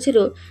তো বলেছিল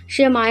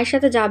সে মায়ের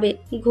সাথে যাবে।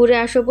 ঘুরে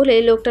আসো বলে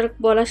লোকটার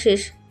বলা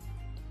শেষ।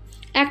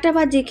 একটা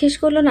বার জিজ্ঞেস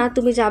করলো না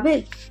তুমি যাবে?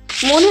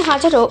 মনে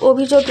হাজারো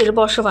অভিযোগের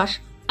বসবাস,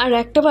 আর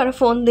একটাবার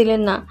ফোন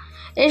দিলেন না।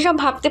 এসব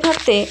ভাবতে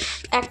ভাবতে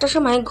একটা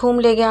সময় ঘুম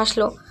লেগে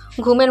আসলো।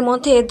 ঘুমের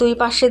মধ্যে দুই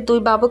পাশের দুই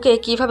বাবুকে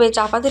কিভাবে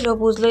চাপা দিল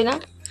বুঝলই না।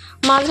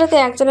 মাঝরাতে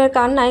একজনের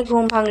কান্নায়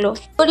ঘুম ভাঙলো।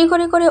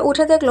 তড়িঘড়ি করে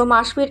উঠে দেখলো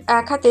মাসপির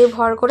এক হাতে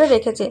ভর করে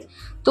রেখেছে।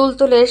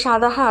 তুলতুলে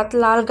সাদা হাত,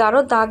 লাল গাঢ়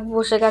দাগ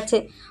বসে গেছে।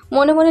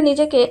 মনে মনে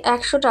নিজেকে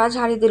 100টা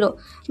ঝাড়ি দিল।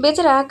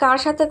 বেচারা কার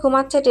সাথে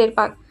ঘুমাচ্ছে টের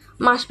পাক।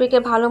 মাসপিকে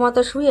ভালো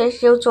মতো শুয়ে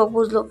সেও চোখ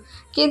বুঝলো,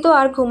 কিন্তু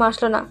আর ঘুম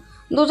আসলো না।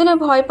 দুজনে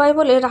ভয় পায়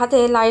বলে রাতে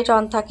লাইট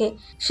অন থাকে।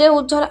 সে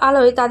উজ্জ্বল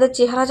আলোয় তাদের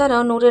চেহারা যেন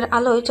নূরের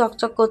আলোয়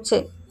চকচক করছে।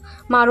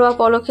 মারুয়া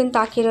পলক্ষীন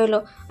তাকিয়ে রইল।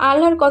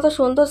 আল্লাহর কত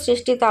সুন্দর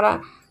সৃষ্টি তারা,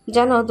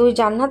 যেন 2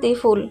 জান্নাতি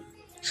ফুল।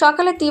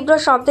 সকালে তীব্র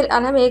শব্দের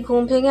অ্যালার্মে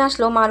ঘুম ভেঙে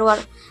আসলো মারুয়ার।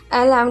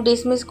 অ্যালার্ম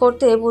ডিসমিস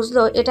করতে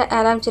বুঝলো এটা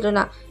অ্যালার্ম ছিল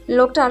না,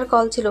 লোকটার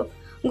কল ছিল।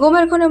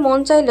 ঘুমের ঘরে মন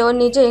চাইলেও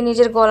নিজেই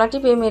নিজের গলা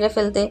টিপে মেরে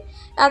ফেলতে।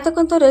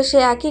 এতক্ষণ ধরে সে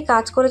একই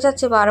কাজ করে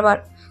যাচ্ছে বারবার।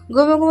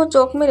 ঘুমে ঘুমে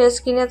চোখ মেরে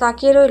স্ক্রিনে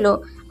তাকিয়ে রইল।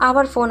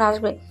 আবার ফোন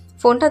আসবে,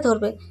 ফোনটা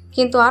ধরবে,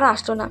 কিন্তু আর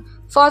আসলো না।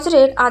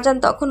 ফজরের আজান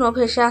তখনও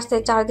ভেসে আসতে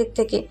চারদিক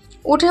থেকে।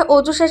 উঠে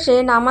অজু শেষে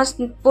নামাজ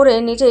পড়ে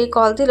নিজেই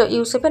কল দিল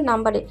ইউসুফের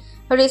নাম্বারে।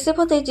 রিসিভ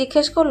হতেই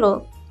জিজ্ঞেস করলো,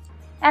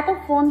 এত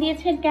ফোন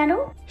দিয়েছেন কেন?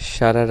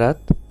 সারা রাত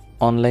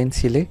অনলাইন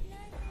ছিলে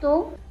তো?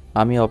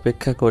 আমি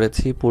অপেক্ষা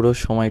করেছি পুরো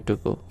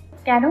সময়টুকু।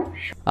 কেন?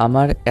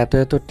 আমার এত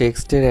এত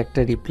টেক্সটের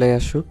একটা রিপ্লাই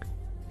আসুক,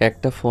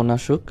 একটা ফোন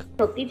আসুক।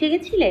 সত্যি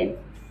জেগেছিলেন?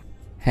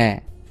 হ্যাঁ,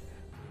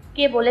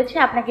 কে বলেছে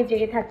আপনাকে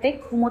জেগে থাকতে?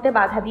 ঘুমোতে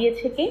বাধা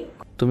দিয়েছে কে?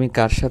 তুমি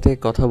কার সাথে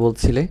কথা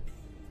বলছিলে?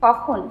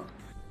 কখন?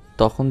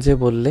 তখন যে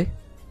বললে।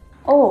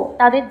 ও,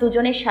 তাদের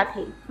দুজনের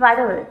সাথে। বাই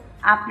দ্য ওয়ে,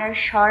 আপনার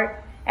স্বর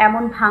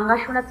এমন ভাঙা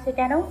শোনাচ্ছে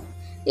কেন?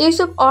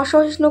 ইউসুফ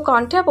অসহিষ্ণু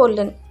কণ্ঠে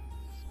বললেন।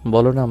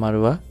 বলো না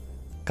মারুয়া,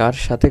 কার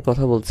সাথে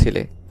কথা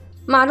বলছিলে?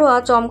 মারুয়া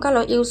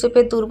চমকালো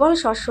ইউসুফের দুর্বল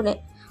স্বর শুনে।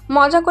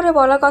 মজা করে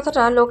বলা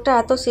কথাটা লোকটা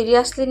এত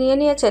সিরিয়াসলি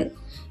নিয়েছেন,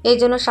 এই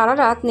জন্য সারা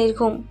রাত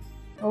নির্ঘুম।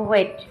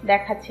 ওয়েট,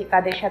 দেখাচ্ছি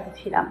কাদের সাথে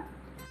ছিলাম।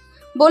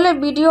 বলে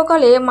ভিডিও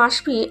কলে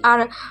মাসফি আর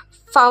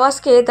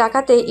ফাওয়াজকে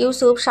দেখাতে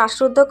ইউসুফ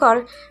শ্বাসরুদ্ধকর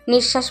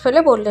নিঃশ্বাস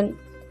ফেলে বললেন,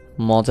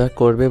 মজা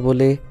করবে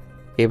বলে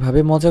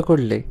এভাবে মজা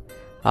করলে?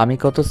 আমি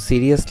কত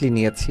সিরিয়াসলি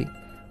নিয়েছি।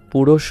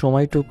 পুরো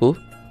সময়টুকু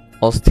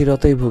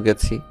অস্থিরতায়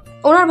ভুগেছি।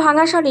 ওনার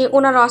ভাঙা স্বরই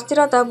ওনার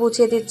অস্থিরতা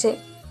বুঝিয়ে দিচ্ছে।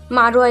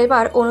 মারুয়া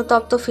এবার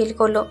অনুতপ্ত ফিল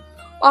করলো।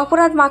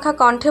 অপরাধ মাখা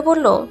কণ্ঠে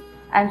বলল,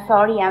 আই এম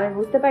সরি, আমি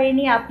বুঝতে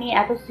পারিনি আপনি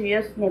এত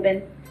সিরিয়াস নেবেন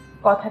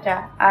কথাটা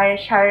আর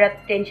সারা রাত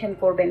টেনশন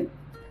করবেন।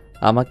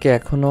 আমাকে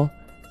এখনো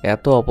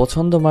এত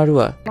অপছন্দ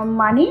মারুয়া?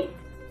 মানে?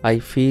 I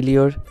feel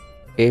your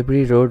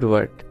every road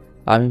word.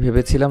 আমি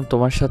ভেবেছিলাম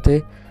তোমার সাথে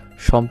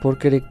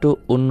সম্পর্কের একটু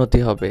উন্নতি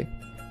হবে,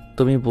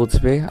 তুমি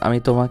বুঝবে আমি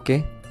তোমাকে।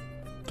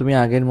 তুমি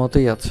আগের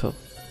মতোই আছো,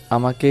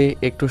 আমাকে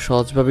একটু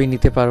সহজভাবেই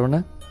নিতে পারো না?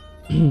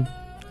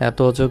 এত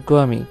অযোগ্য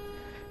আমি?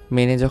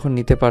 মেনে যখন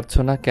নিতে পারছো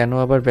না, কেন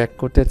আবার ব্যাক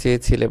করতে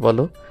চেয়েছিলে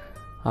বলো?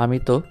 আমি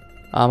তো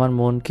আমার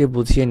মনকে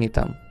বুঝিয়ে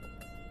নিতাম।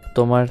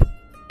 তোমার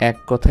এক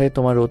কথায়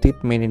তোমার অতীত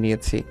মেনে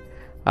নিয়েছি।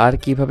 আর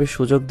কিভাবে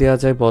সুযোগ দেওয়া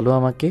যায় বলো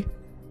আমাকে?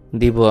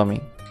 দিব আমি।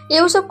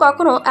 ইউসুফ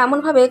কখনো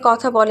এমনভাবে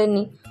কথা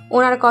বলেননি।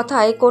 ওনার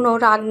কথায় কোনো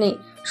রাগ নেই,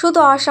 শুধু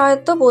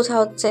অসহায়ত্ব বোঝা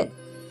হচ্ছে।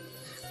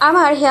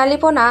 আমার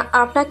হেয়ালিপনা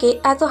আপনাকে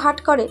এত হাট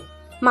করে?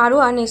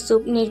 মারুয়া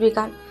নিশ্চুপ,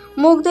 নির্বিকার,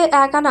 মুখ দিয়ে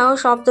এক আনাও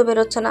শব্দ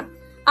বেরোচ্ছে না।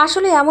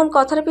 আসলে এমন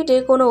কথার পিঠে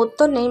কোনো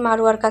উত্তর নেই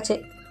মারুয়ার কাছে।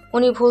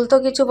 উনি ভুল তো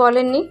কিছু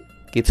বলেননি।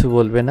 কিছু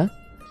বলবে না?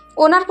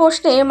 ওনার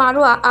প্রশ্নে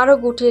মারুয়া আরও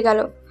গুটিয়ে গেল।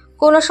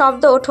 কোনো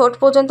শব্দ ঠোঁট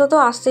পর্যন্ত তো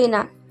আসছেই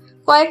না।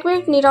 কয়েক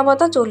মিনিট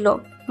নীরবতা চলল।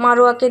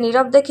 মারুয়াকে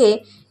নীরব দেখে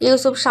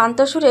ইউসুফ শান্ত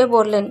সুরে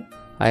বললেন,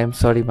 আই এম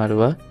সরি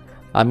মারুয়া,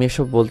 আমি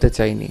এসব বলতে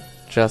চাইনি।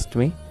 ট্রাস্ট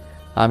মি,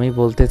 আমি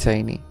বলতে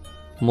চাইনি,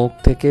 মুখ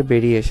থেকে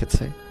বেরিয়ে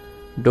এসেছে।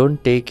 Don't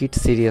take it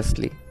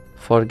seriously,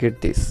 forget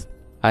this.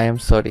 I am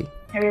sorry.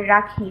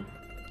 রাখি।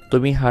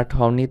 তুমি হার্ট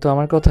হওনি তো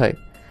আমার কথায়?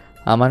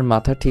 আমার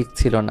মাথা ঠিক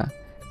ছিল না,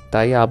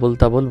 তাই আবুল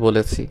তাবুল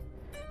বলেছি।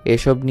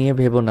 এসব নিয়ে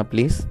ভেবো না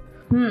প্লিজ।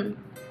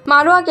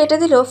 মারুয়া কেটে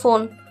দিল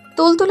ফোন।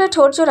 তুলতুলে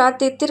ঠোঁটজোড়া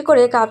তিত্তির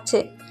করে কাঁপছে।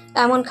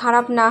 এমন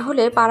খারাপ না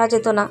হলে পারা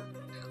যেত না।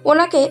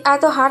 ওনাকে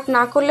এত হার্ট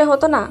না করলে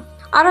হতো না।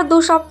 আরও 2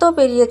 সপ্তাহ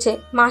পেরিয়েছে।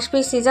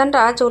 মাসপির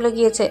সিজনটা চলে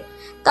গিয়েছে।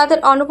 তাদের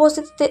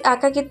অনুপস্থিতিতে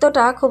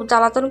একাকিত্বটা খুব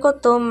জ্বালাতন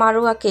করত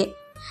মারুয়াকে।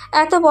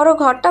 এত বড়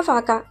ঘরটা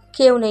ফাঁকা,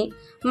 কেউ নেই।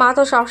 মা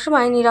তো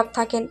সবসময় নীরব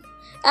থাকেন।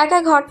 একা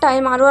ঘরটায়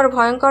মারুয়ার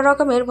ভয়ঙ্কর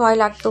রকমের ভয়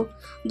লাগতো।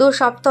 2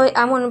 সপ্তাহ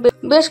এমন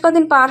বেশ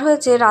কদিন পার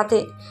হয়েছে রাতে,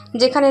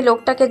 যেখানে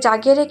লোকটাকে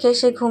জাগিয়ে রেখে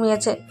সে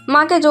ঘুমিয়েছে।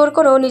 মাকে জোর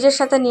করেও নিজের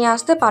সাথে নিয়ে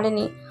আসতে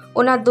পারেনি।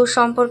 ওনার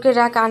দুঃসম্পর্কের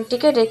এক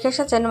আন্টিকে রেখে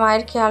এসেছেন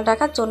মায়ের খেয়াল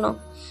রাখার জন্য।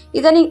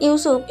 ইদানিং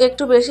ইউসুফ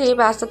একটু বেশি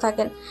ব্যস্ত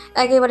থাকেন।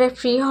 একেবারে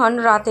ফ্রি হন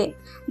রাতে,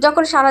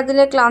 যখন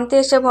সারাদিনের ক্লান্তি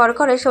এসে ভর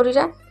করে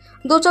শরীরে।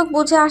 2 চোখ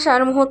বুঝে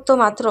আসার মুহূর্ত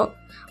মাত্র।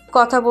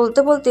 কথা বলতে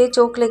বলতে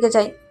চোখ লেগে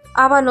যায়।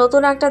 আবার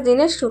নতুন একটা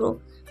দিনের শুরু।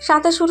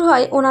 সাথে শুরু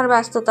হয় ওনার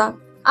ব্যস্ততা।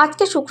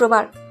 আজকে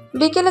শুক্রবার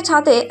বিকেলে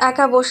ছাদে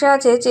একা বসে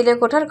আছে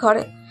চিলেকোঠার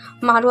ঘরে।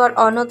 মারুয়ার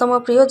অন্যতম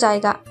প্রিয়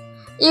জায়গা।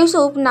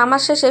 ইউসুফ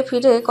নামাজ শেষে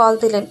ফিরে কল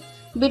দিলেন।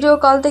 ভিডিও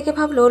কল দেখে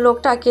ভাবলো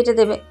লোকটা কেটে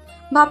দেবে।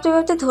 ভাবতে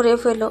ভাবতে ধরে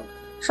ফেললো,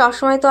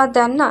 সবসময় তো আর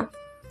দেন না।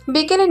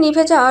 বিকেলে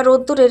নিভে যাওয়া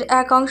রোদ্দুরের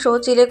এক অংশ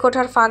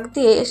চিলেকোঠার ফাঁক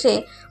দিয়ে এসে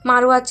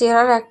মারুয়ার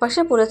চেহারার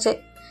একপাশে পড়েছে।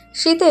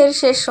 শীতের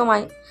শেষ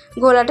সময়,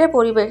 ঘোলাটে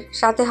পরিবেশ,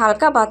 সাথে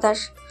হালকা বাতাস।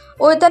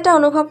 ওয়েদারটা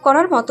অনুভব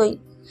করার মতোই।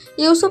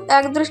 ইউসুফ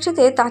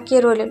একদৃষ্টিতে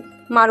তাকিয়ে রইলেন।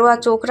 মারুয়া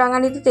চোখ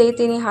রাঙানি দিতেই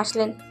তিনি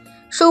হাসলেন।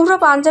 শুভ্র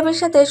পাঞ্জাবির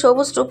সাথে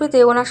সবুজ টুপিতে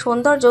ওনার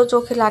সৌন্দর্য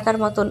চোখে লাগার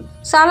মতন।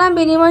 সালাম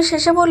বিনিময়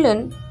শেষে বললেন,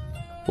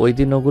 ওই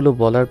দিন ওগুলো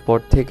বলার পর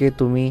থেকে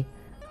তুমি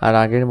আর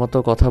আগের মতো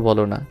কথা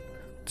বলো না,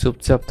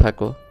 চুপচাপ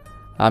থাকো।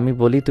 আমি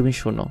বলি তুমি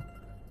শোনো,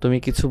 তুমি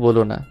কিছু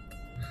বলো না।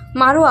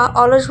 মারুয়া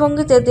অলস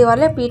ভঙ্গিতে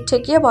দেওয়ালে পিঠ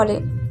ঠেকিয়ে বলে,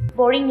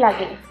 বোরিং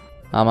লাগে।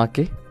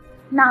 আমাকে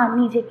না,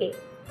 নিজেকে।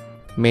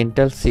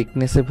 মেন্টাল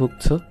সিকনেসে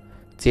ভুগছো?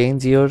 Change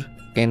your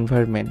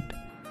environment.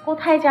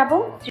 কোথায় যাব?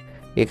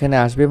 এখানে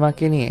আসবে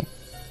মাকে নিয়ে?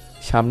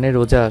 সামনে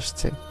রোজা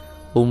আসছে,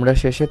 উমরা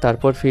শেষে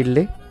তারপর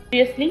ফিরলে।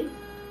 সিরিয়াসলি?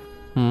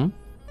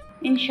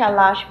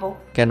 ইনশাল্লাহ আসবো।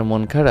 কেন,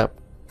 মন খারাপ?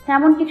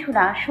 তেমন কিছু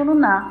না। শুনুন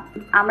না,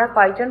 আমরা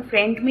কয়েকজন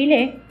ফ্রেন্ড মিলে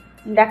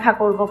দেখা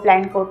করব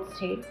প্ল্যান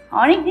করছি।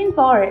 অনেকদিন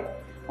পর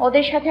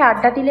ওদের সাথে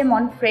আড্ডা দিলে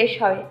মন ফ্রেশ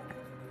হয়।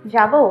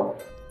 যাব?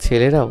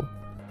 ছেলেরাও?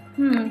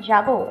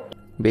 যাব।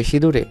 বেশি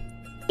দূরে?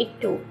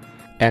 একটু।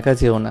 একা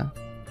যেও না।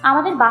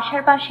 আমাদের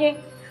বাসার পাশে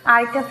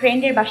আরেকটা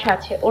ফ্রেন্ডের বাসা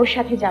আছে, ওর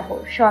সাথে যাব।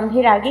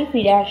 সন্ধ্যের আগেই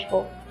ফিরে আসবো।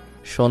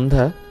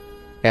 সন্ধ্যা?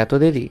 এত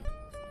দেরি?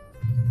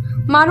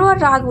 মারুয়ার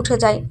রাগ উঠে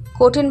যায়।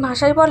 কঠিন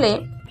ভাষায় বলে,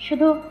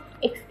 শুধু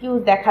এক্সকিউজ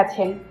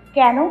দেখাচ্ছেন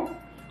কেন?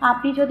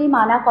 আপনি যদি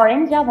মানা করেন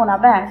যাব না,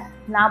 ব্যাস।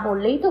 না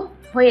বললেই তো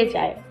হয়ে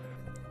যায়।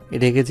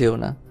 রেগে যেও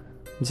না,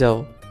 যাও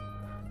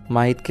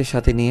মাহিতকে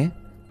সাথে নিয়ে।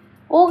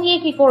 ও গিয়ে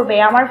কি করবে?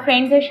 আমার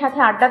ফ্রেন্ডদের সাথে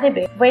আড্ডা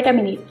দেবে। Wait a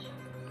minute,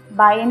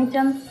 by any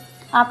chance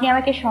আপনি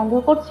আমাকে সন্দেহ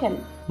করছেন?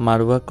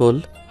 মারুয়া কোল,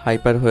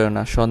 হাইপার হয়েও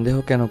না। সন্দেহ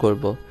কেন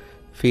করব?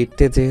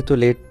 ফিরতে যেহেতু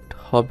লেট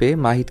হবে,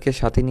 মাহিতকে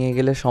সাথে নিয়ে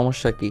গেলে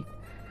সমস্যা কি?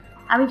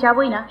 আমি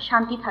যাবই না,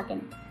 শান্তি থাকেন।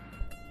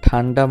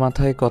 ঠান্ডা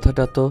মাথায়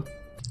কথাটা তো।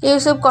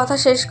 ইউসুফ কথা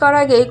শেষ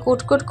করার আগেই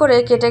কুটকুট করে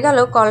কেটে গেল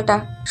কলটা।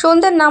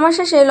 সন্ধ্যের নামাজ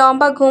শেষে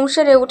লম্বা ঘুম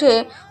সেরে উঠে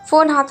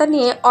ফোন হাতে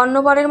নিয়ে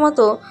অন্যবারের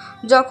মতো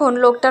যখন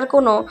লোকটার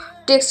কোনো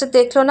টেক্সট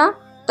দেখল না,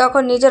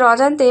 তখন নিজের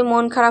অজান্তেই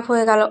মন খারাপ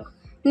হয়ে গেল।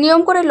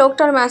 নিয়ম করে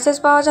লোকটার মেসেজ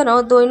পাওয়া যেন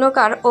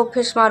দৈনকার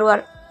অভ্যেস মারুয়ার।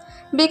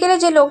 বিকেলে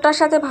যে লোকটার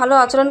সাথে ভালো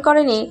আচরণ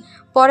করেনি,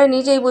 পরে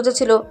নিজেই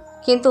বুঝেছিল,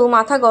 কিন্তু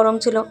মাথা গরম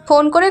ছিল।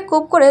 ফোন করে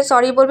কুপ করে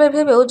সরি বলবে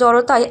ভেবেও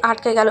জড়তায়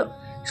আটকে গেল।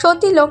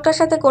 সত্যি লোকটার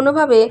সাথে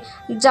কোনোভাবে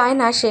যায়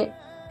না সে।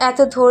 এত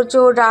ধৈর্য,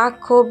 রাগ,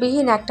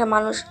 ক্ষোভবিহীন একটা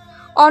মানুষ।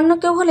 অন্য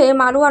কেউ হলে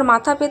মারুয়ার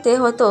মাথা পেতে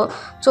হতো,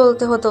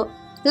 চলতে হতো।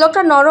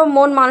 লোকটা নরম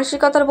মন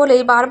মানসিকতার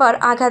বলেই বারবার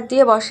আঘাত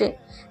দিয়ে বসে।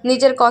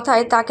 নিজের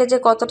কথায় তাকে যে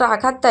কতটা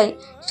আঘাত দেয়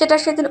সেটা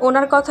সেদিন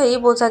ওনার কথাই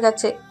বোঝা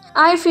গেছে।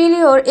 I feel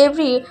your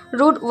every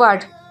rude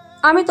word.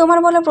 আমি তোমার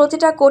বলা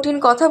প্রতিটা কঠিন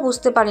কথা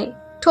বুঝতে পারি।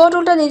 ঠোঁট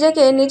উল্টা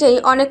নিজেকে নিজেই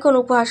অনেকক্ষণ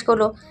উপহাস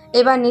করলো।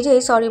 এবার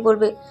নিজেই সরি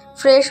বলবে।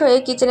 ফ্রেশ হয়ে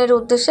কিচেনের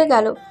উদ্দেশ্যে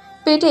গেল।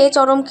 পেটে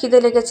চরম খিদে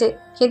লেগেছে,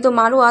 কিন্তু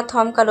মারুয়া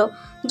থমকালো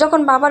যখন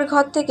বাবার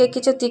ঘর থেকে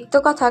কিছু তিক্ত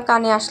কথা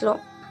কানে আসলো।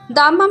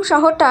 দামবাম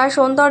শহরটা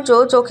সৌন্দর্য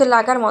চোখে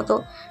লাগার মতো,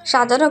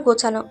 সাজানো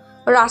গোছানো।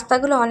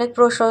 রাস্তাগুলো অনেক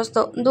প্রশস্ত,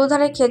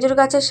 দুধারে খেজুর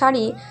গাছের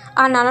সারি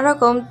আর নানা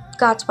রকম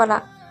গাছপালা।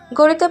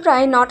 ঘড়িতে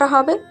প্রায় 9টা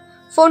হবে।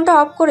 ফোনটা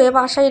অফ করে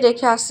বাসায়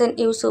রেখে আসছেন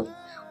ইউসুফ।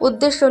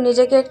 উদ্দেশ্য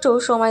নিজেকে একটু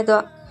সময়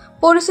দেওয়া।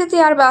 পরিস্থিতি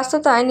আর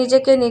ব্যস্ততায়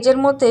নিজেকে নিজের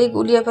মধ্যেই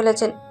গুলিয়ে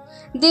ফেলেছেন।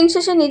 দিন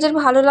শেষে নিজের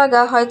ভালো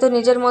লাগা হয়তো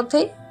নিজের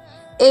মধ্যেই।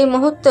 এই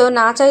মুহূর্তেও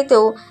না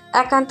চাইতেও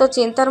একান্ত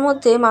চিন্তার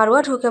মধ্যে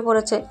মারুয়া ঢুকে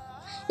পড়েছে।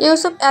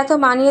 ইউসুফ এত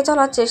মানিয়ে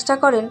চলার চেষ্টা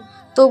করেন,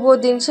 তবুও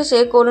দিন শেষে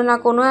কোনো না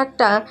কোনো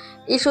একটা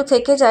ইস্যু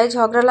থেকে যায়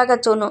ঝগড়া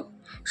লাগার জন্য।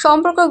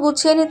 সম্পর্ক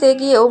গুছিয়ে নিতে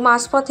গিয়েও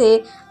মাঝপথে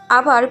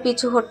আবার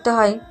পিছু হটতে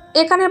হয়।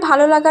 এখানে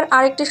ভালো লাগার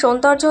আরেকটি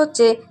সৌন্দর্য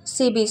হচ্ছে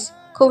সি বিচ।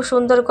 খুব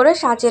সুন্দর করে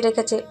সাজিয়ে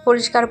রেখেছে,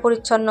 পরিষ্কার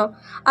পরিচ্ছন্ন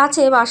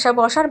আছে, বাসা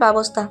বসার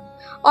ব্যবস্থা।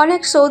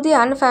 অনেক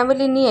সৌদিয়ান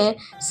ফ্যামিলি নিয়ে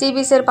সি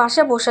বিচের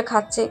পাশে বসে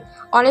খাচ্ছে,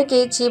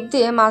 অনেকেই ছিপ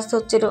দিয়ে মাছ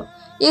ধরছিল।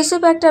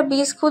 ইউসুফ একটা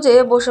বীজ খুঁজে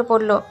বসে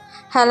পড়ল।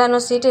 হেলানো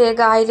সিটে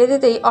গা এলে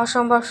দিতেই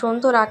অসম্ভব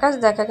সুন্দর আকাশ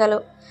দেখা গেল।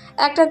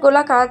 একটা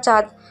গোলাকার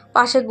চাঁদ,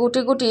 পাশে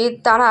গুটি গুটি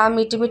তারা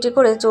মিটিমিটি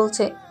করে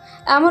চলছে।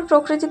 এমন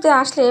প্রকৃতিতে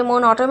আসলে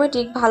মন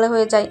অটোমেটিক ভালো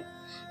হয়ে যায়।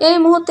 এই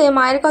মুহূর্তে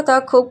মায়ের কথা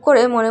খুব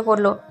করে মনে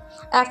পড়ল।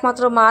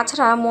 একমাত্র মা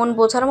ছাড়া মন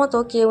বোঝার মতো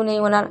কেউ নেই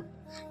ওনার।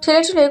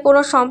 ঠেলে ঠেলে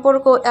কোনো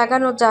সম্পর্ক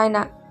এগানো যায়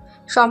না।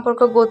 সম্পর্ক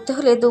গড়তে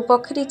হলে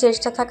দুপক্ষেরই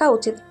চেষ্টা থাকা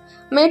উচিত।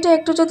 মেয়েটা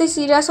একটু যদি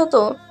সিরিয়াস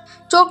হতো।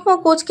 চোখ মুখ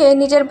কুঁচকে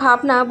নিজের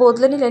ভাবনা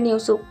বদলে নিলেন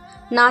ইউসুফ।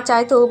 না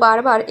চাইতেও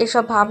বারবার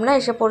এসব ভাবনা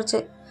এসে পড়ছে।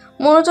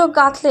 মনোযোগ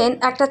গাঁথলেন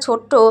একটা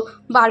ছোট্ট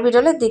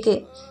বারবিডলের দিকে।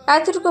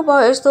 এতটুকু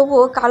বয়স,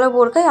 তবুও কালো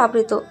বোরকায়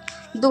আবৃত।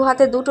 দু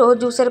হাতে দুটো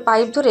জুসের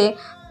পাইপ ধরে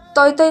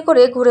তয় তয়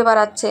করে ঘুরে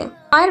বেড়াচ্ছে।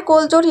 মায়ের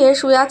কোল জড়িয়ে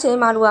শুয়ে আছে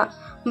মারুয়া।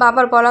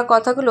 বাবার বলা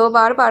কথাগুলো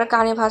বারবার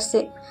কানে ভাসছে।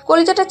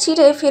 কলিজাটা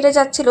ছিঁড়ে ফেলে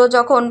যাচ্ছিল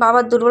যখন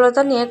বাবার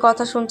দুর্বলতা নিয়ে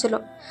কথা শুনছিল।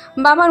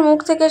 বাবার মুখ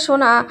থেকে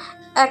শোনা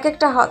এক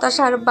একটা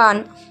হতাশার বান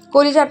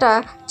কলিজাটা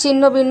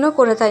ছিন্ন ভিন্ন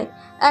করে দেয়।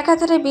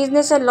 একাধারে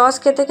বিজনেসের লস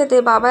খেতে খেতে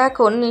বাবা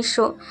এখন নিঃস্ব,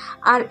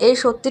 আর এই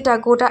সত্যিটা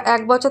গোটা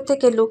 1 বছর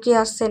থেকে লুকিয়ে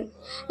আসছেন।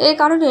 এই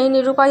কারণেই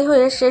নিরুপায়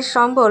হয়ে শেষ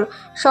সম্বল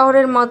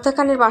শহরের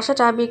মধ্যখানের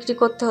বাসাটা বিক্রি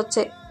করতে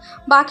হচ্ছে।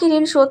 বাকি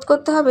ঋণ শোধ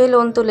করতে হবে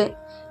লোন তুলে।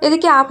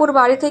 এদিকে আপুর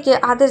বাড়ি থেকে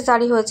আদেশ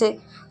জারি হয়েছে,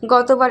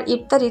 গতবার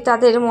ইফতারি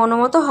তাদের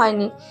মনোমতো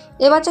হয়নি,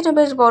 এবার যেন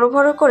বেশ বড়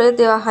বড় করে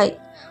দেওয়া হয়।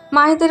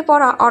 মাহিদের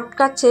পড়া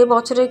আটকাচ্ছে,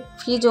 বছরের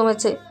ফি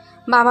জমেছে।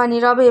 বাবা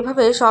নীরবে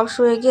এভাবে সব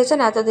শুয়ে গিয়েছেন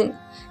এতদিন।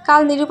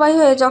 কাল নিরুপায়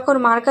হয়ে যখন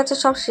মার কাছে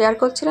সব শেয়ার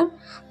করছিলেন,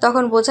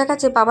 তখন বোঝা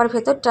গেছে বাবার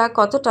ভেতরটা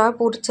কতটা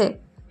পুড়ছে।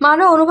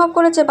 মারও অনুভব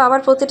করেছে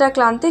বাবার প্রতিটা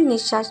ক্লান্তির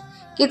নিঃশ্বাস,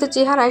 কিন্তু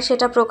চেহারায়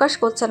সেটা প্রকাশ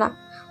করছে না।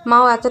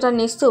 মাও এতটা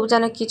নিস্তুপ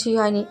যেন কিছুই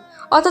হয়নি,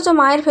 অথচ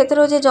মায়ের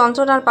ভেতরেও যে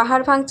যন্ত্রণার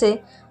পাহাড় ভাঙছে,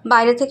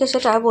 বাইরে থেকে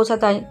সেটা বোঝা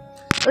দেয়।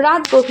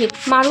 রাত গভীর,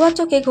 মারুয়ার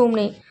চোখে ঘুম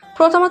নেই।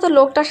 প্রথমত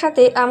লোকটার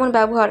সাথে এমন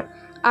ব্যবহার,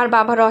 আর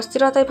বাবার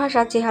অস্থিরতায়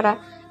ভাসা চেহারা,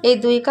 এই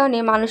দুই কারণে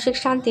মানসিক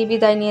শান্তি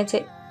বিদায় নিয়েছে।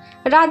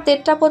 রাত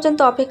 1:30 পর্যন্ত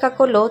অপেক্ষা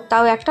করলো,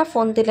 তাও একটা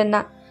ফোন দিলেন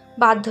না।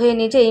 বাধ্য হয়ে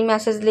নিজেই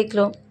মেসেজ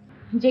লিখলো,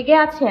 জেগে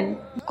আছেন?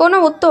 কোনো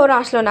উত্তর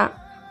আসলো না।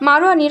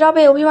 মারুয়া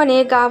নীরবে অভিমানে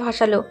গা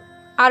ভাসালো।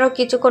 আরও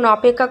কিছুক্ষণ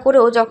অপেক্ষা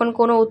করেও যখন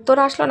কোনো উত্তর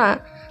আসলো না,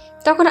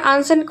 তখন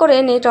আনসেন্ড করে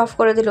নেট অফ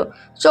করে দিল।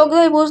 চোখ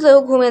ধরে বুঝলেও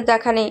ঘুমের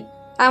দেখা নেই।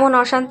 এমন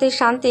অশান্তির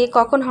শান্তি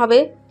কখন হবে?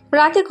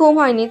 রাতে ঘুম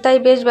হয়নি, তাই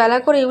বেশ বেলা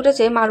করে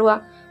উঠেছে মারুয়া।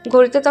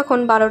 ঘড়িতে তখন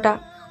 12টা।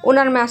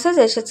 ওনার মেসেজ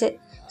এসেছে,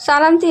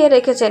 সালাম দিয়ে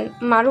রেখেছেন।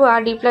 মারুয়া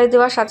রিপ্লাই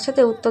দেওয়ার সাথে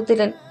সাথে উত্তর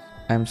দিলেন,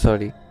 আই এম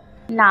সরি।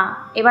 না,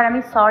 এবার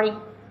আমি সরি,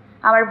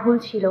 আমার ভুল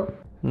ছিল।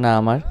 না,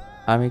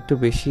 আমি একটু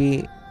বেশি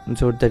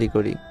জোরদারি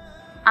করি।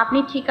 আপনি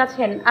ঠিক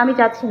আছেন, আমি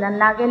যাচ্ছি না,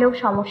 না গেলেও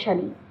সমস্যা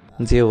নেই।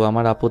 যেও,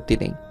 আমার আপত্তি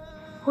নেই।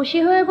 খুশি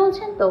হয়ে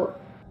বলছেন তো?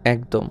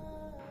 একদম।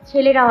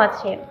 ছেলেরাও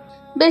আছে।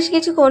 বেশ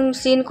কিছুক্ষণ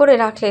সিন করে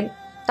রাখলেন।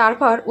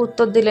 তারপর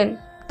উত্তর দিলেন,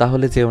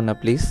 তাহলে যেও না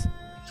প্লিজ।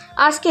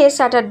 আজকে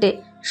স্যাটারডে।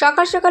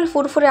 সকাল সকাল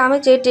ফুরফুরে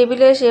আমেজে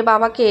টেবিলে এসে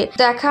বাবাকে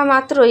দেখা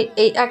মাত্রই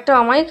এই একটা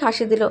অমায়িক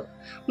হাসি দিল।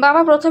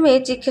 বাবা প্রথমে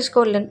জিজ্ঞেস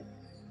করলেন,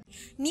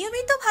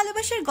 নিয়মিত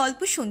ভালোবাসার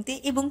গল্প শুনতে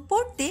এবং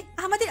পড়তে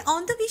আমাদের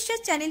অন্ধবিশ্বাস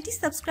চ্যানেলটি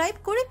সাবস্ক্রাইব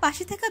করে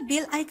পাশে থাকা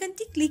বেল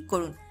আইকনটি ক্লিক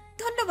করুন।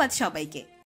 ধন্যবাদ সবাইকে।